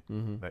happy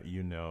that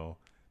you know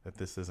that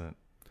this isn't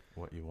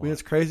what you want.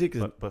 It's crazy.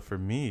 But for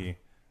me,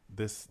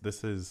 this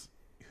is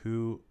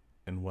who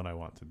and what I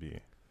want to be.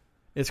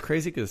 It's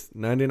crazy because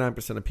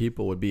 99% of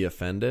people would be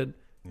offended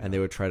and they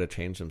would try to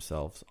change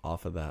themselves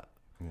off of that.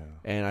 Yeah.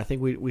 And I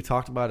think we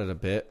talked about it a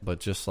bit,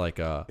 but just like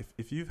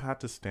if you've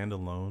had to stand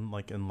alone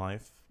like in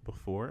life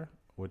before,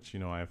 which, you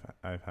know,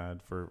 I've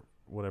had for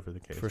whatever the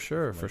case. For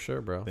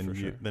sure, bro.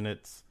 Then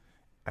it's,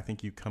 I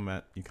think you come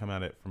at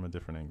it from a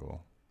different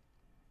angle.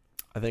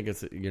 I think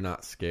you're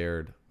not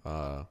scared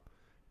to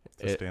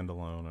stand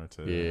alone or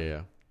to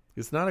Yeah.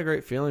 It's not a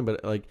great feeling,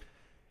 but like,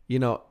 you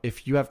know,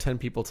 if you have 10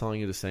 people telling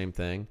you the same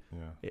thing,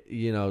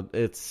 you know,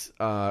 it's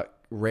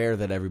rare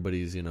that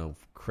everybody's, you know,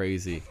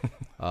 crazy.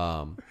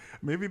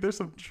 Maybe there's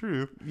some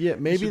truth. Yeah,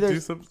 maybe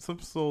there's do some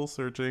soul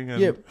searching.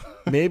 And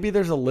maybe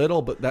there's a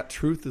little, but that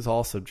truth is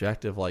all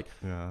subjective. Like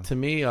to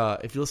me,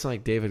 if you listen to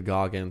like David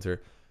Goggins,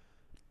 or,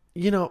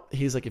 you know,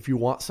 he's like, if you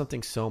want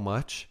something so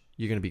much,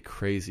 you're gonna be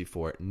crazy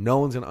for it. No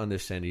one's gonna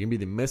understand you. You're gonna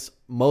be the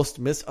most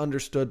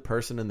misunderstood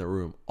person in the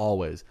room.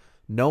 Always,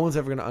 no one's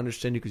ever gonna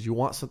understand you because you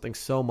want something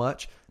so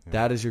much.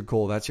 That is your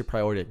goal. That's your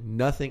priority.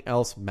 Nothing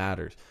else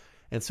matters.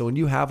 And so when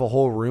you have a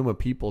whole room of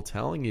people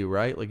telling you,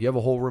 right? Like you have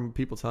a whole room of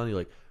people telling you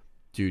like,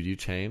 dude, you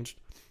changed.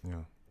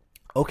 Yeah.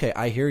 Okay,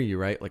 I hear you,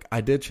 right? Like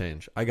I did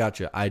change. I got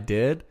you. I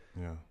did.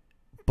 Yeah.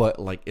 But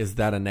like, is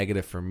that a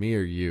negative for me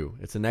or you?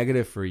 It's a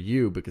negative for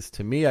you because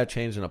to me, I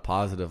changed in a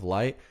positive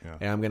light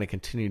and I'm going to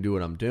continue to do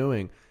what I'm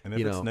doing. And if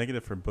it's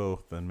negative for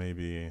both, then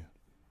maybe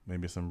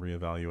some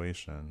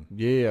reevaluation.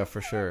 Yeah,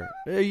 for sure.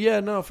 Yeah,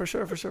 no, for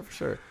sure.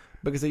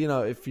 Because, you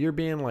know, if you're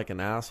being like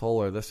an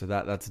asshole or this or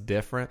that, that's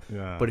different.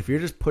 Yeah. But if you're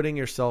just putting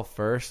yourself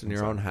first and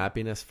your own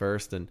happiness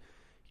first, and,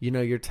 you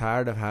know, you're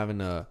tired of having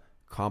to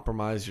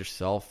compromise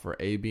yourself for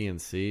A, B, and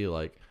C,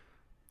 like,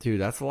 dude,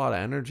 that's a lot of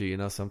energy. You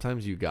know,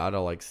 sometimes you got to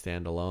like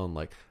stand alone.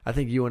 Like, I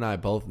think you and I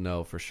both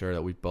know for sure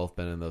that we've both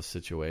been in those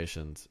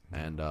situations.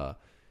 And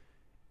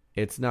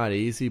it's not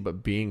easy,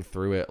 but being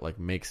through it like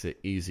makes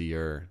it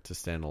easier to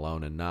stand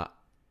alone and not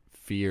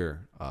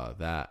fear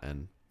that.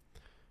 And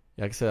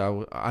like I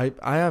said,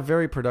 I have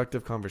very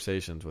productive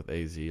conversations with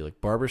AZ,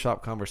 like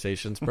barbershop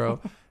conversations, bro.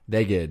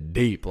 They get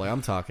deep. Like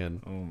I'm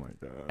talking. Oh my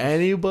god.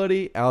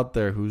 Anybody out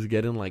there who's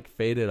getting like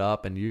faded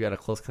up and you got a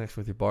close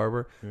connection with your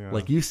barber,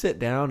 like you sit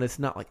down, it's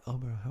not like, oh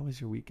bro, how was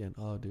your weekend?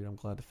 Oh dude, I'm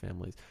glad the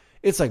family's.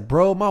 It's like,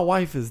 bro, my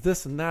wife is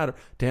this and that. Or,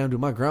 damn, dude,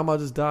 my grandma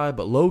just died,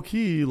 but low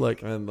key,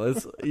 like, and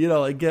it's, you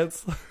know, it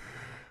gets.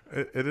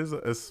 It is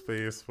a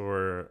space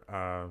for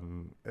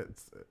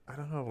it's, I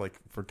don't know, like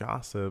for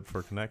gossip,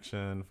 for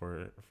connection,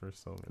 for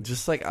so many.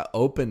 Just like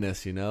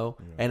openness, you know.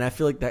 And I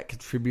feel like that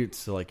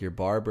contributes to like your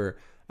barber.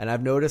 And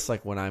I've noticed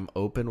like when I'm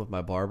open with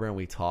my barber and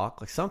we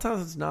talk, like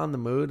sometimes it's not in the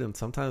mood and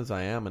sometimes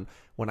I am. And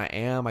when I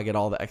am, I get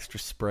all the extra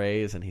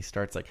sprays and he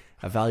starts like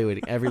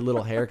evaluating every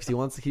little hair because he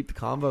wants to keep the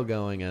convo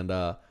going. And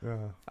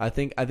I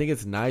think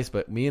it's nice.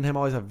 But me and him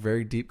always have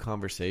very deep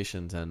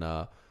conversations.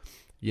 And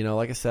you know,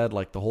 like I said,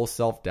 like the whole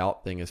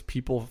self-doubt thing is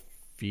people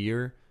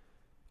fear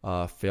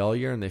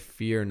failure and they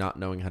fear not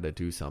knowing how to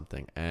do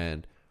something.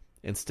 And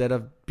instead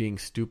of being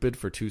stupid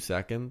for 2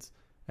 seconds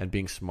and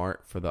being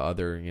smart for the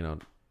other, you know,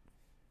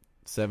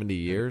 70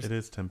 years. It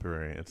is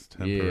temporary. It's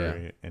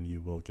temporary and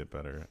you will get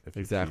better. If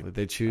exactly.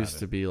 They choose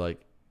to be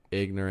like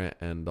ignorant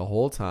and the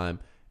whole time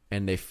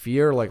and they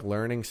fear like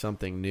learning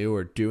something new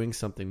or doing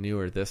something new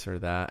or this or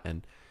that.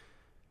 And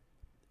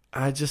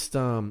I just,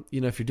 you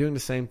know, if you're doing the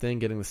same thing,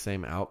 getting the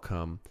same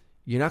outcome,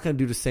 you're not going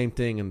to do the same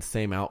thing and the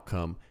same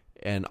outcome.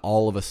 And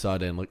all of a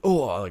sudden like,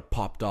 oh, I like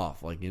popped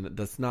off. Like, you know,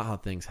 that's not how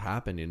things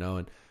happen, you know?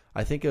 And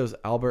I think it was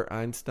Albert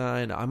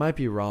Einstein. I might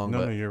be wrong.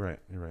 No, but you're right.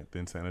 You're right. The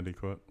insanity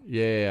quote.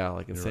 yeah.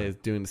 Like You're instead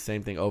of doing the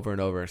same thing over and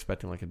over,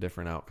 expecting like a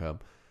different outcome.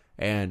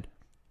 And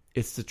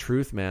it's the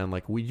truth, man.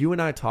 Like you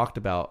and I talked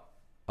about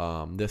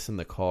this in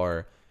the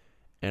car,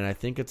 and I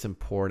think it's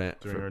important.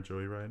 During our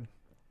joyride?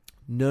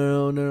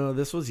 No.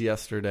 This was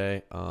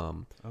yesterday.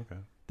 Okay.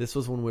 This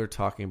was when we were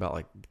talking about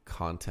like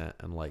content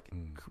and like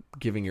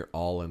giving your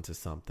all into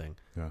something.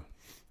 Yeah.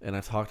 And I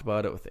talked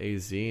about it with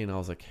AZ, and I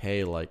was like,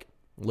 hey, like,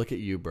 look at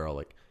you, bro.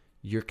 Like,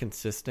 you're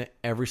consistent.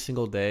 Every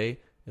single day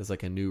is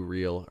like a new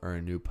reel or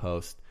a new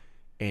post,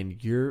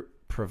 and you're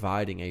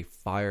providing a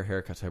fire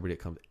haircut to everybody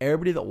that comes.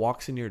 Everybody that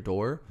walks in your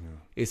door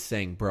is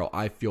saying, bro,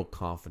 I feel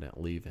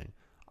confident leaving.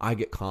 I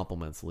get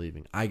compliments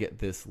leaving. I get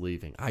this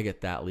leaving. I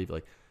get that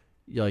leaving.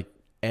 Like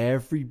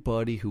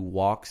everybody who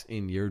walks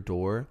in your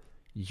door,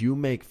 you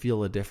make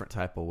feel a different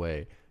type of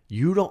way.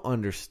 You don't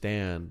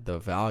understand the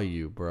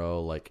value,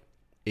 bro, like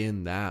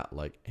in that.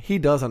 Like he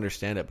does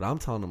understand it, but I'm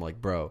telling him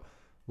like, bro,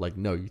 like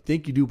no, you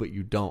think you do, but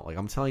you don't. Like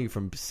I'm telling you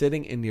from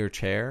sitting in your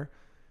chair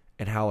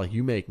and how like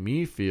you make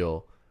me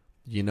feel,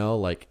 you know,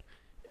 like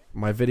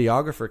my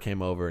videographer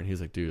came over and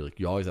he's like, dude, like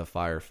you always have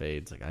fire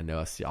fades. Like I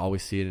know,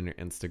 always see it in your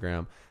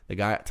Instagram. The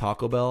guy at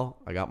Taco Bell,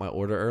 I got my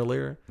order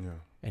earlier. Yeah.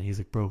 And he's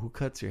like, bro, who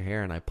cuts your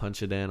hair? And I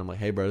punch it in. I'm like,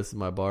 hey, bro, this is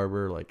my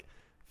barber. Like,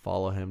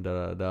 follow him,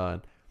 da-da-da.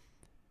 And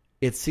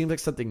it seems like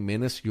something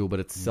minuscule, but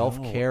it's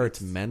self-care.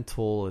 It's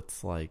mental.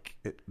 It's like...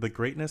 the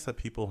greatness that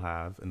people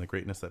have and the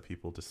greatness that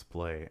people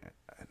display.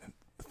 And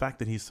the fact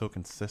that he's so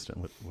consistent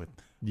with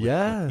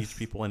each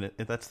people. And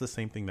that's the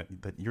same thing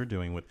that you're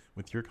doing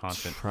with your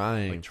content.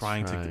 Trying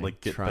to like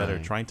get better.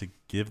 Trying to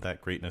give that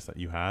greatness that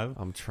you have.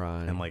 I'm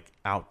trying. And like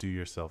outdo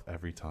yourself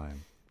every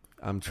time.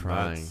 I'm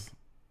trying.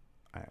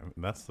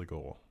 That's the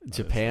goal.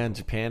 Japan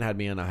had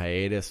me on a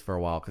hiatus for a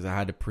while because I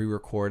had to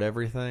pre-record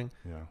everything.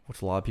 Yeah,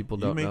 which a lot of people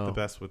don't know. You make the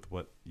best with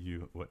what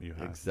you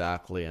have.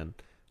 Exactly, and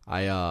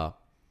I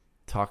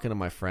talking to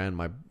my friend,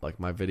 my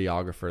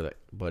videographer,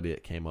 buddy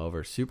that came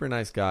over, super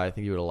nice guy. I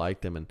think you would have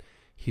liked him, and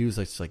he was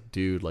like,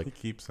 dude, like he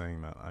keeps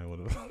saying that I would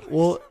have.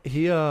 Well,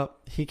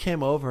 he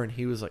came over and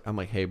he was like, I'm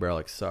like, hey, bro,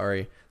 like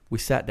sorry. We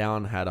sat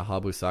down and had a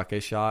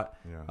Habusake shot.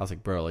 Yeah. I was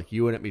like, bro, like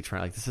you wouldn't be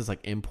trying, like this is like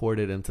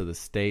imported into the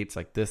States,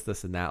 like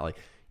this and that. Like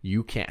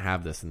you can't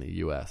have this in the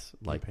US.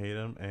 Like you paid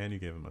him and you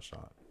gave him a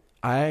shot.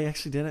 I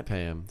actually didn't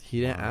pay him. He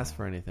didn't ask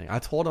for anything. I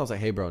told him, I was like,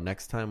 hey bro,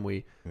 next time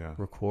we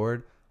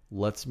record,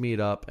 let's meet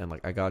up and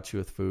like I got you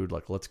with food.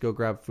 Like let's go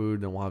grab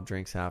food and we'll have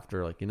drinks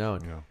after. Like, you know,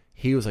 and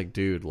he was like,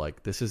 dude,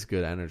 like this is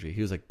good energy.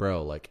 He was like,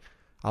 bro, like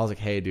I was like,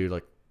 hey dude,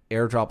 like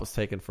airdrop was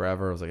taking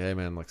forever. I was like, hey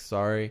man, like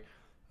sorry.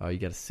 You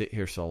got to sit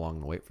here so long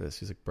and wait for this.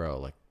 He's like, bro,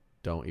 like,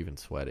 don't even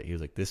sweat it. He was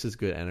like, this is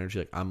good energy.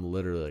 Like, I'm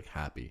literally like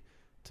happy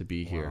to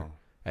be here.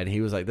 And he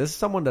was like, this is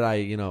someone that I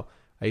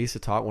used to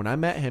talk. When I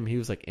met him, he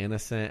was like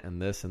innocent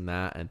and this and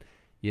that. And,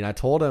 you know, I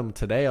told him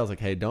today, I was like,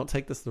 hey, don't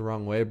take this the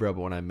wrong way, bro. But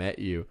when I met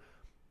you,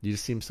 you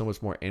just seem so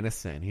much more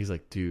innocent. And he's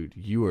like, dude,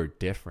 you are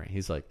different.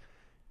 He's like,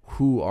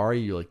 who are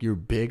you? Like, you're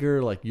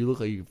bigger. Like, you look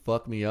like you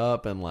fuck me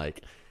up. And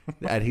like,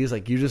 and he's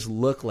like, you just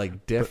look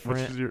like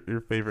different. Which is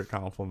your favorite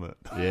compliment?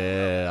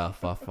 Yeah,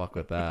 I'll fuck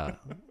with that.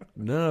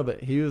 No,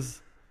 but he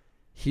was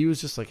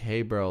just like,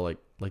 hey, bro,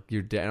 like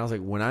you're dead. And I was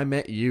like, when I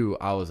met you,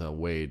 I was a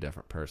way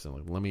different person.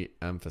 Like, let me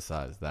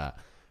emphasize that.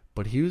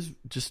 But he was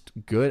just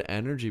good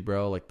energy,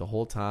 bro. Like the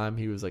whole time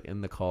he was like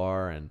in the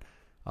car and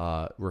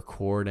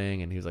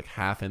recording, and he was like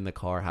half in the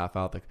car, half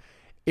out the.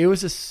 It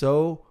was just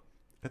so.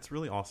 It's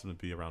really awesome to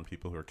be around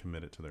people who are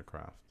committed to their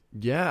craft.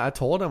 Yeah, I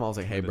told him, I was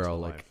like, hey, bro,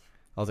 like.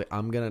 I was like,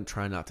 I'm going to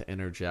try not to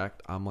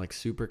interject. I'm like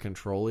super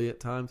control-y at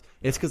times.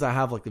 It's because I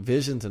have like the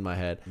visions in my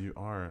head. You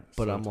are.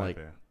 But so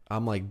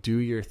I'm like, do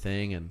your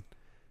thing. And,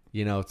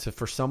 you know,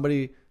 for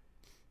somebody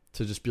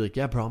to just be like,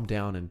 yeah, bro, I'm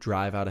down, and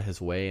drive out of his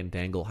way and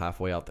dangle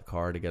halfway out the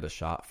car to get a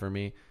shot for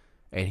me.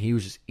 And he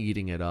was just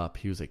eating it up.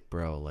 He was like,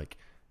 bro, like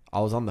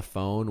I was on the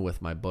phone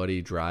with my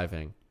buddy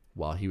driving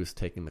while he was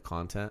taking the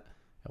content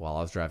and while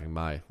I was driving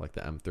my like the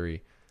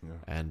M3. Yeah.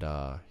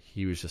 And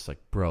he was just like,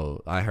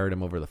 bro, I heard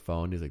him over the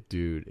phone. He's like,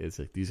 dude, it's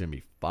like, these are going to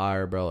be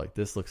fire, bro. Like,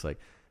 this looks like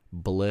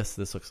bliss.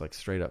 This looks like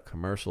straight up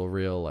commercial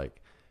reel.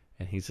 Like,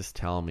 and he's just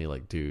telling me,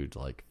 like, dude,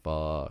 like,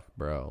 fuck,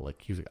 bro.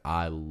 Like, he was like,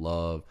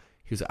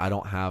 he was like, I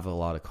don't have a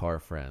lot of car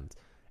friends,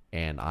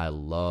 and I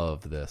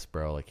love this,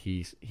 bro. Like,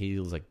 he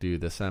was like, dude,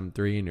 this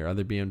M3 and your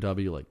other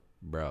BMW, like,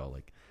 bro,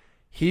 like,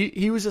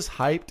 he was just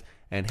hyped,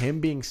 and him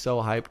being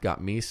so hyped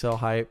got me so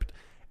hyped.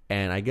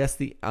 And I guess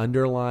the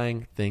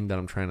underlying thing that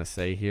I'm trying to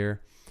say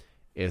here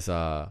is,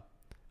 I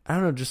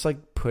don't know, just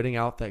like putting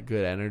out that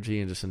good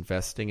energy and just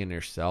investing in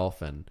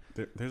yourself. And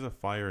there's a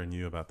fire in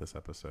you about this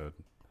episode.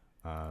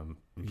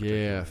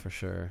 Yeah, for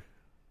sure.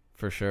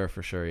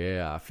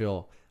 Yeah, I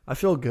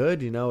feel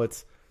good. You know,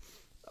 it's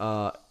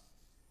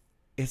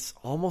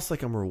almost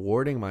like I'm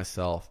rewarding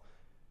myself,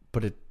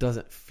 but it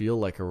doesn't feel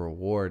like a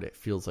reward. It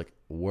feels like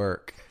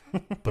work,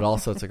 but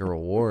also it's like a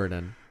reward.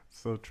 And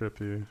so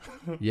trippy.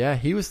 Yeah,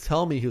 he was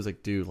telling me, he was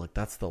like, dude, like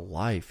that's the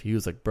life. He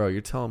was like, bro,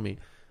 you're telling me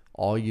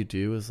all you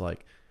do is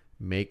like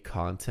make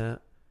content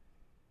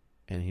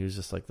And he was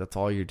just like, that's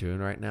all you're doing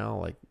right now?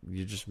 Like,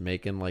 you're just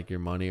making, like, your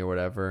money or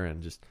whatever,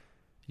 and just,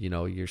 you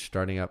know, you're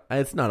starting up.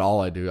 It's not all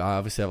I do. I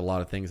obviously have a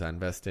lot of things I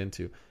invest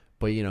into.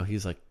 But, you know,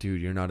 he's like,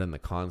 dude, you're not in the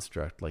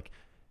construct. Like,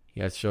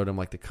 I showed him,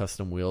 like, the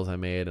custom wheels I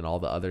made and all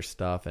the other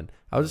stuff. And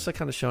I was just, like,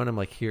 kind of showing him,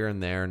 like, here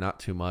and there, not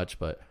too much.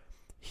 But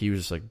he was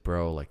just like,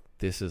 bro, like,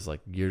 this is, like,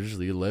 you're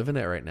living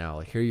it right now.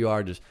 Like, here you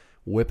are just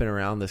whipping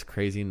around this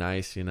crazy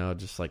nice, you know,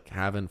 just, like,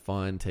 having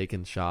fun,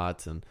 taking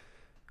shots.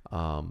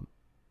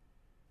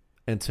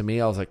 And to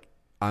me, I was like,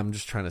 I'm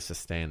just trying to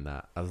sustain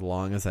that as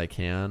long as I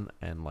can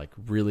and, like,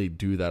 really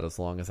do that as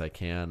long as I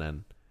can.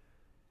 And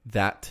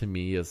that, to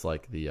me, is,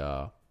 like,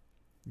 the,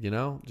 you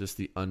know, just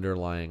the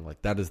underlying,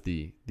 like, that is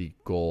the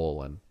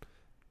goal and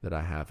that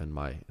I have in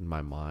my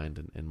mind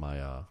and in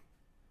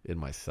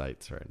my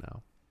sights right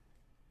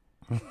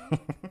now.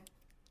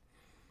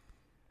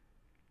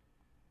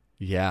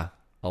 Yeah,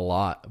 a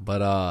lot.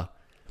 But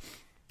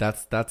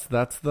that's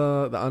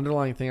the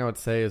underlying thing I would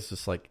say is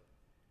just, like,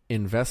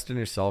 invest in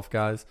yourself,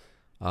 guys.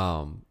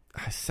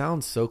 I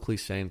sound so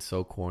cliche and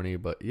so corny,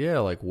 but yeah,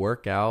 like,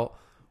 work out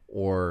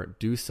or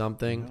do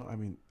something. You know, I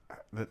mean,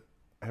 that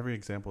every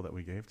example that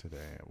we gave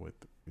today with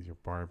your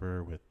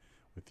barber, with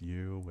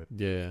you, with,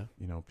 yeah,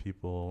 you know,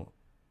 people,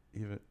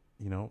 even,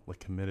 you know, like,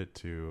 committed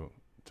to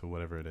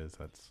whatever it is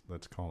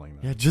that's calling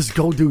them. Yeah, just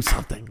go do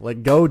something.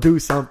 Like, go do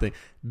something.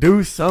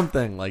 Do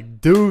something. Like,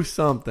 do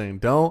something.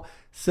 Don't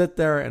sit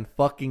there and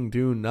fucking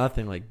do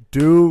nothing. Like,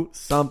 do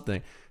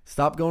something.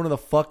 Stop going to the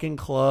fucking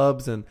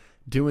clubs and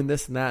doing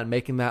this and that and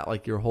making that,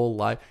 like, your whole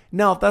life.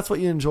 Now, if that's what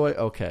you enjoy,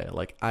 okay.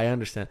 Like, I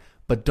understand.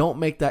 But don't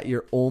make that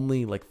your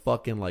only, like,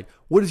 fucking, like,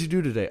 what did you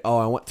do today? Oh,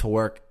 I went to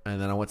work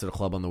and then I went to the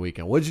club on the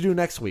weekend. What did you do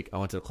next week? I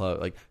went to the club.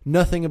 Like,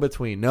 nothing in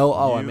between. No,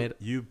 I made it.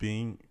 You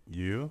being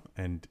you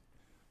and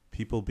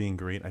people being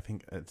great, I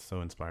think it's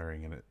so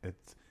inspiring, and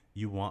it's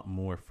you want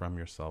more from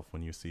yourself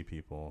when you see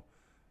people.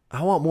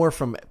 I want more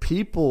from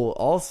people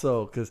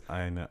also, because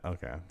I know.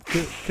 Okay.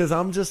 Because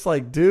I'm just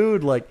like,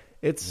 dude, like,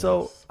 it's yes,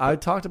 so. I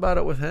talked about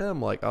it with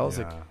him. Like, I was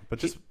like,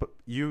 but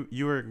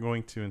you are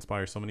going to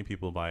inspire so many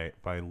people by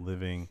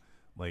living,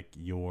 like,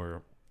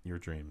 your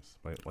dreams.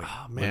 By, like,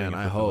 oh man,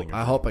 I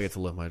hope I get to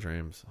live my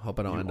dreams. I hope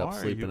I don't end up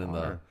sleeping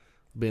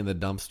being the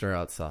dumpster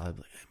outside.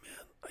 Like, hey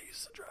man, I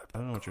used to drive. I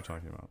don't know what you're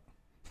talking about.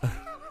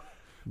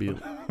 Be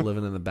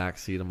living in the back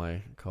seat of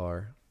my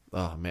car.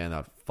 Oh man,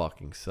 that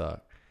fucking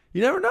suck.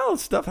 You never know.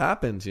 Stuff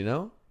happens, you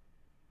know?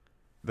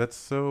 That's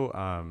so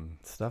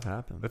stuff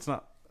happens. That's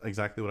not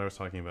exactly what I was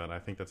talking about. I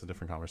think that's a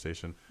different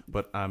conversation.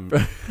 But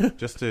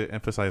just to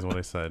emphasize what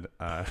I said,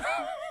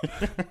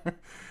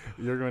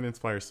 you're going to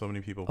inspire so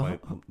many people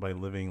by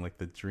living, like,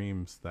 the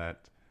dreams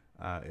that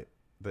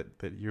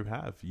you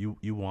have.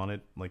 You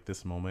wanted, like,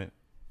 this moment.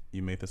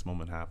 You made this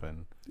moment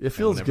happen. It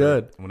feels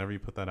good. Whenever you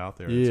put that out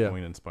there, it's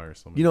going to inspire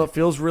so many people. It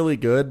feels really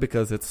good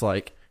because it's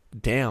like,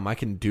 damn, I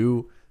can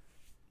do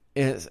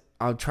it.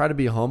 I'll try to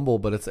be humble,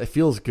 but it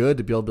feels good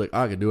to be able to be like,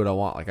 oh, I can do what I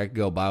want. Like, I can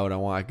go buy what I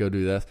want. I can go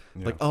do this.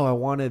 Yeah. Like, oh, I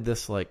wanted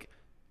this, like,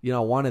 you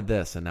know, I wanted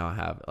this and now I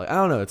have it. Like, I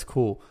don't know. It's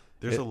cool.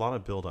 There's a lot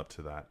of build up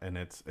to that, and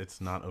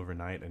it's not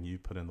overnight, and you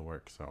put in the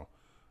work. So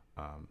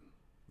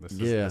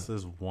this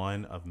is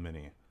one of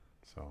many.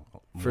 So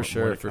for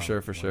sure.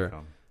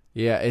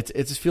 Yeah, it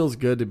just feels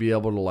good to be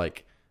able to,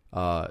 like,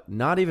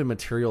 not even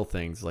material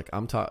things. Like,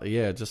 I'm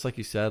talking, just like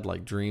you said,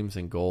 like, dreams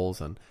and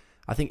goals. And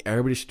I think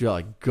everybody should do it.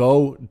 Like,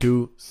 go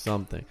do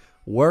something.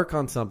 Work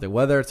on something,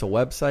 whether it's a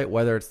website,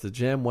 whether it's the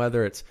gym,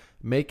 whether it's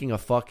making a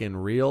fucking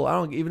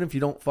reel. Even if you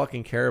don't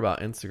fucking care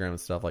about Instagram and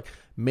stuff, like,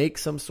 make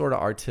some sort of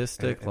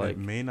artistic, and it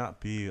may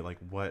not be like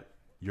what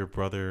your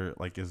brother,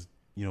 like, is,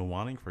 you know,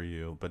 wanting for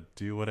you, but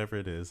do whatever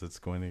it is that's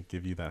going to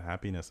give you that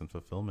happiness and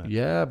fulfillment.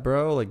 Yeah,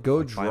 bro. Like,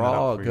 go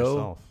draw,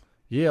 yourself.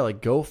 Yeah,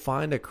 like, go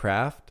find a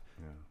craft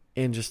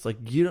and just, like,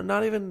 you don't,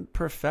 not even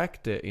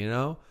perfect it, you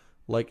know?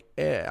 Like,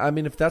 I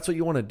mean, if that's what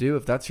you want to do,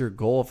 if that's your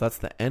goal, if that's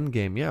the end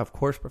game, yeah, of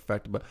course,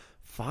 perfect it. But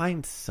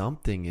find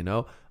something, you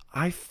know?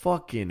 I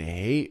fucking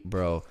hate,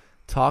 bro,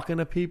 talking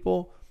to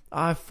people.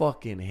 I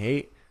fucking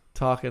hate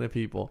talking to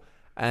people.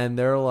 And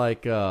they're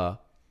like, I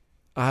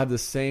have the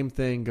same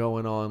thing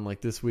going on,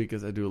 like, this week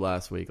as I do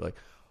last week. Like,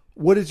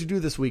 what did you do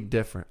this week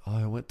different? Oh,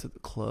 I went to the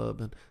club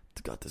and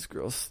got this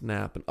girl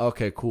snapping.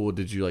 Okay, cool.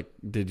 Did you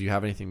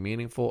have anything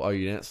meaningful? Oh,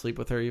 you didn't sleep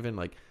with her even?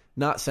 Like,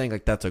 not saying,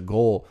 like, that's a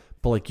goal,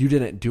 but, like, you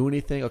didn't do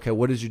anything. Okay,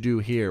 what did you do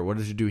here? What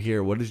did you do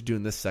here? What did you do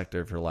in this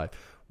sector of your life?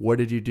 What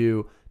did you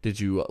do? Did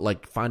you,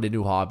 like, find a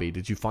new hobby?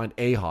 Did you find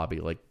a hobby?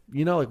 Like,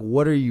 you know, like,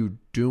 what are you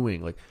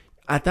doing? Like,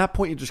 at that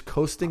point, you're just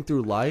coasting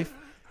through life,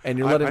 and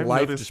you're letting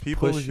life just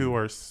people push who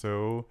are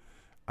so.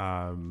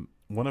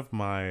 One of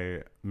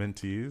my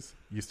mentees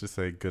used to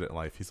say, "Good at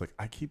life." He's like,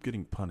 "I keep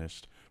getting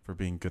punished for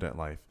being good at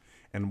life."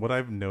 And what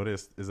I've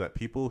noticed is that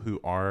people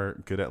who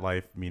are good at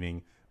life,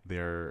 meaning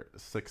they're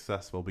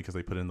successful because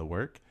they put in the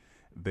work,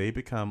 they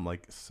become,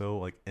 like, so,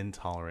 like,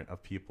 intolerant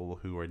of people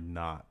who are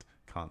not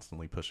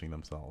constantly pushing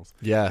themselves.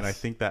 Yes. And I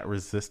think that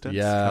resistance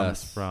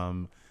comes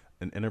from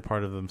an inner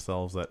part of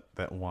themselves that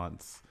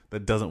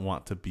doesn't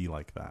want to be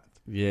like that.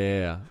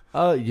 Yeah.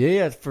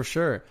 Yeah, for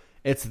sure.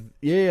 It's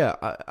yeah,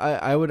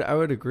 I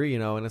would agree,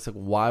 and it's like,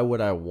 why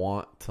would I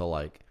want to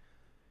like?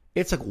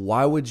 It's like,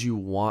 why would you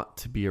want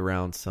to be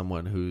around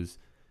someone who's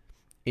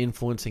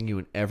influencing you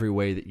in every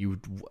way that you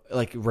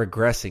like,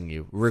 regressing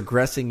you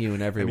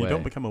in every And way? you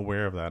don't become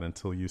aware of that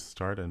until you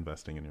start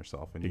investing in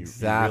yourself, and you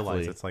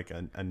realize it's like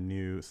a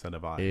new set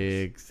of eyes.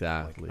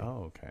 Exactly. Like,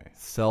 oh, okay.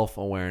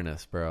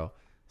 Self-awareness, bro.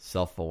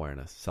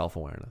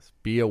 Self-awareness.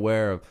 Be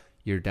aware of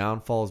your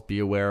downfalls. Be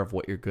aware of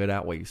what you're good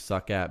at, what you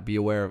suck at. Be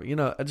aware of,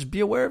 just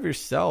be aware of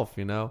yourself,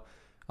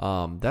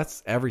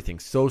 That's everything.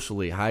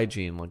 Socially,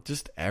 hygiene, like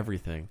just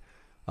everything.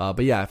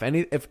 But yeah,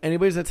 if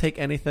anybody's going to take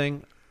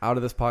anything out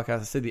of this podcast,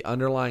 I say the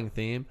underlying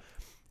theme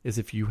is,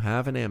 if you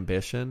have an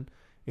ambition,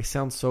 it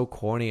sounds so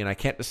corny, and I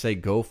can't just say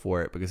go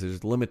for it because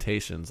there's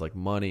limitations like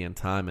money and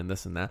time and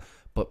this and that,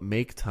 but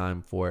make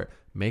time for it.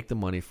 Make the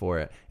money for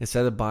it.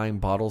 Instead of buying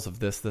bottles of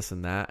this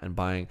and that, and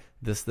buying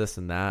this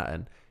and that,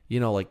 and,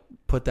 like,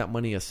 put that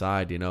money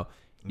aside,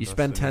 You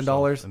spend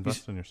 $10.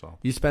 Invest in yourself.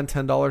 You spend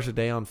 $10 a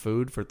day on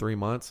food for 3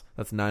 months.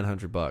 That's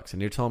 $900.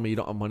 And you're telling me you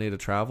don't have money to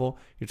travel?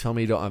 You're telling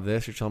me you don't have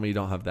this? You're telling me you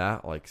don't have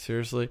that? Like,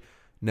 seriously?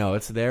 No,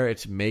 it's there.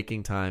 It's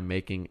making time,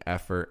 making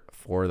effort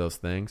for those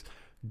things.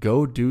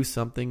 Go do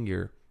something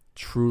you're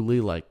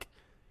truly like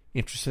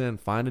interested in.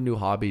 Find a new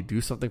hobby.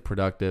 Do something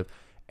productive,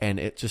 and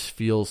it just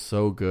feels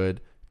so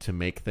good to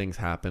make things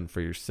happen for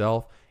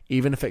yourself.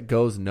 Even if it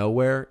goes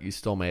nowhere, you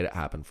still made it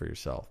happen for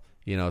yourself.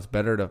 It's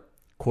better to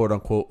quote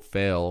unquote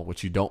fail,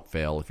 which you don't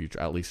fail if you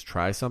at least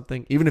try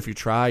something. Even if you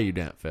try, you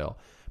didn't fail.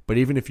 But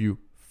even if you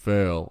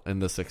fail in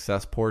the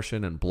success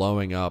portion and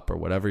blowing up or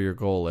whatever your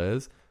goal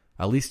is,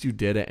 at least you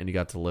did it and you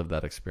got to live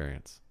that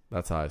experience.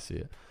 That's how I see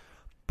it.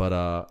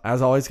 But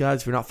as always,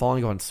 guys, if you're not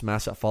following, go ahead and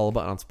smash that follow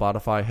button on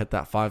Spotify. Hit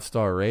that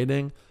 5-star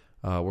rating.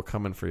 We're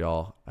coming for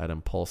y'all at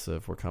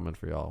Impulsive. We're coming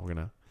for y'all. We're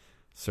going to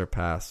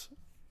surpass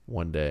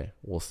one day.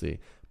 We'll see.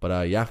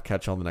 But yeah,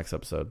 catch you on the next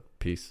episode.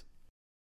 Peace.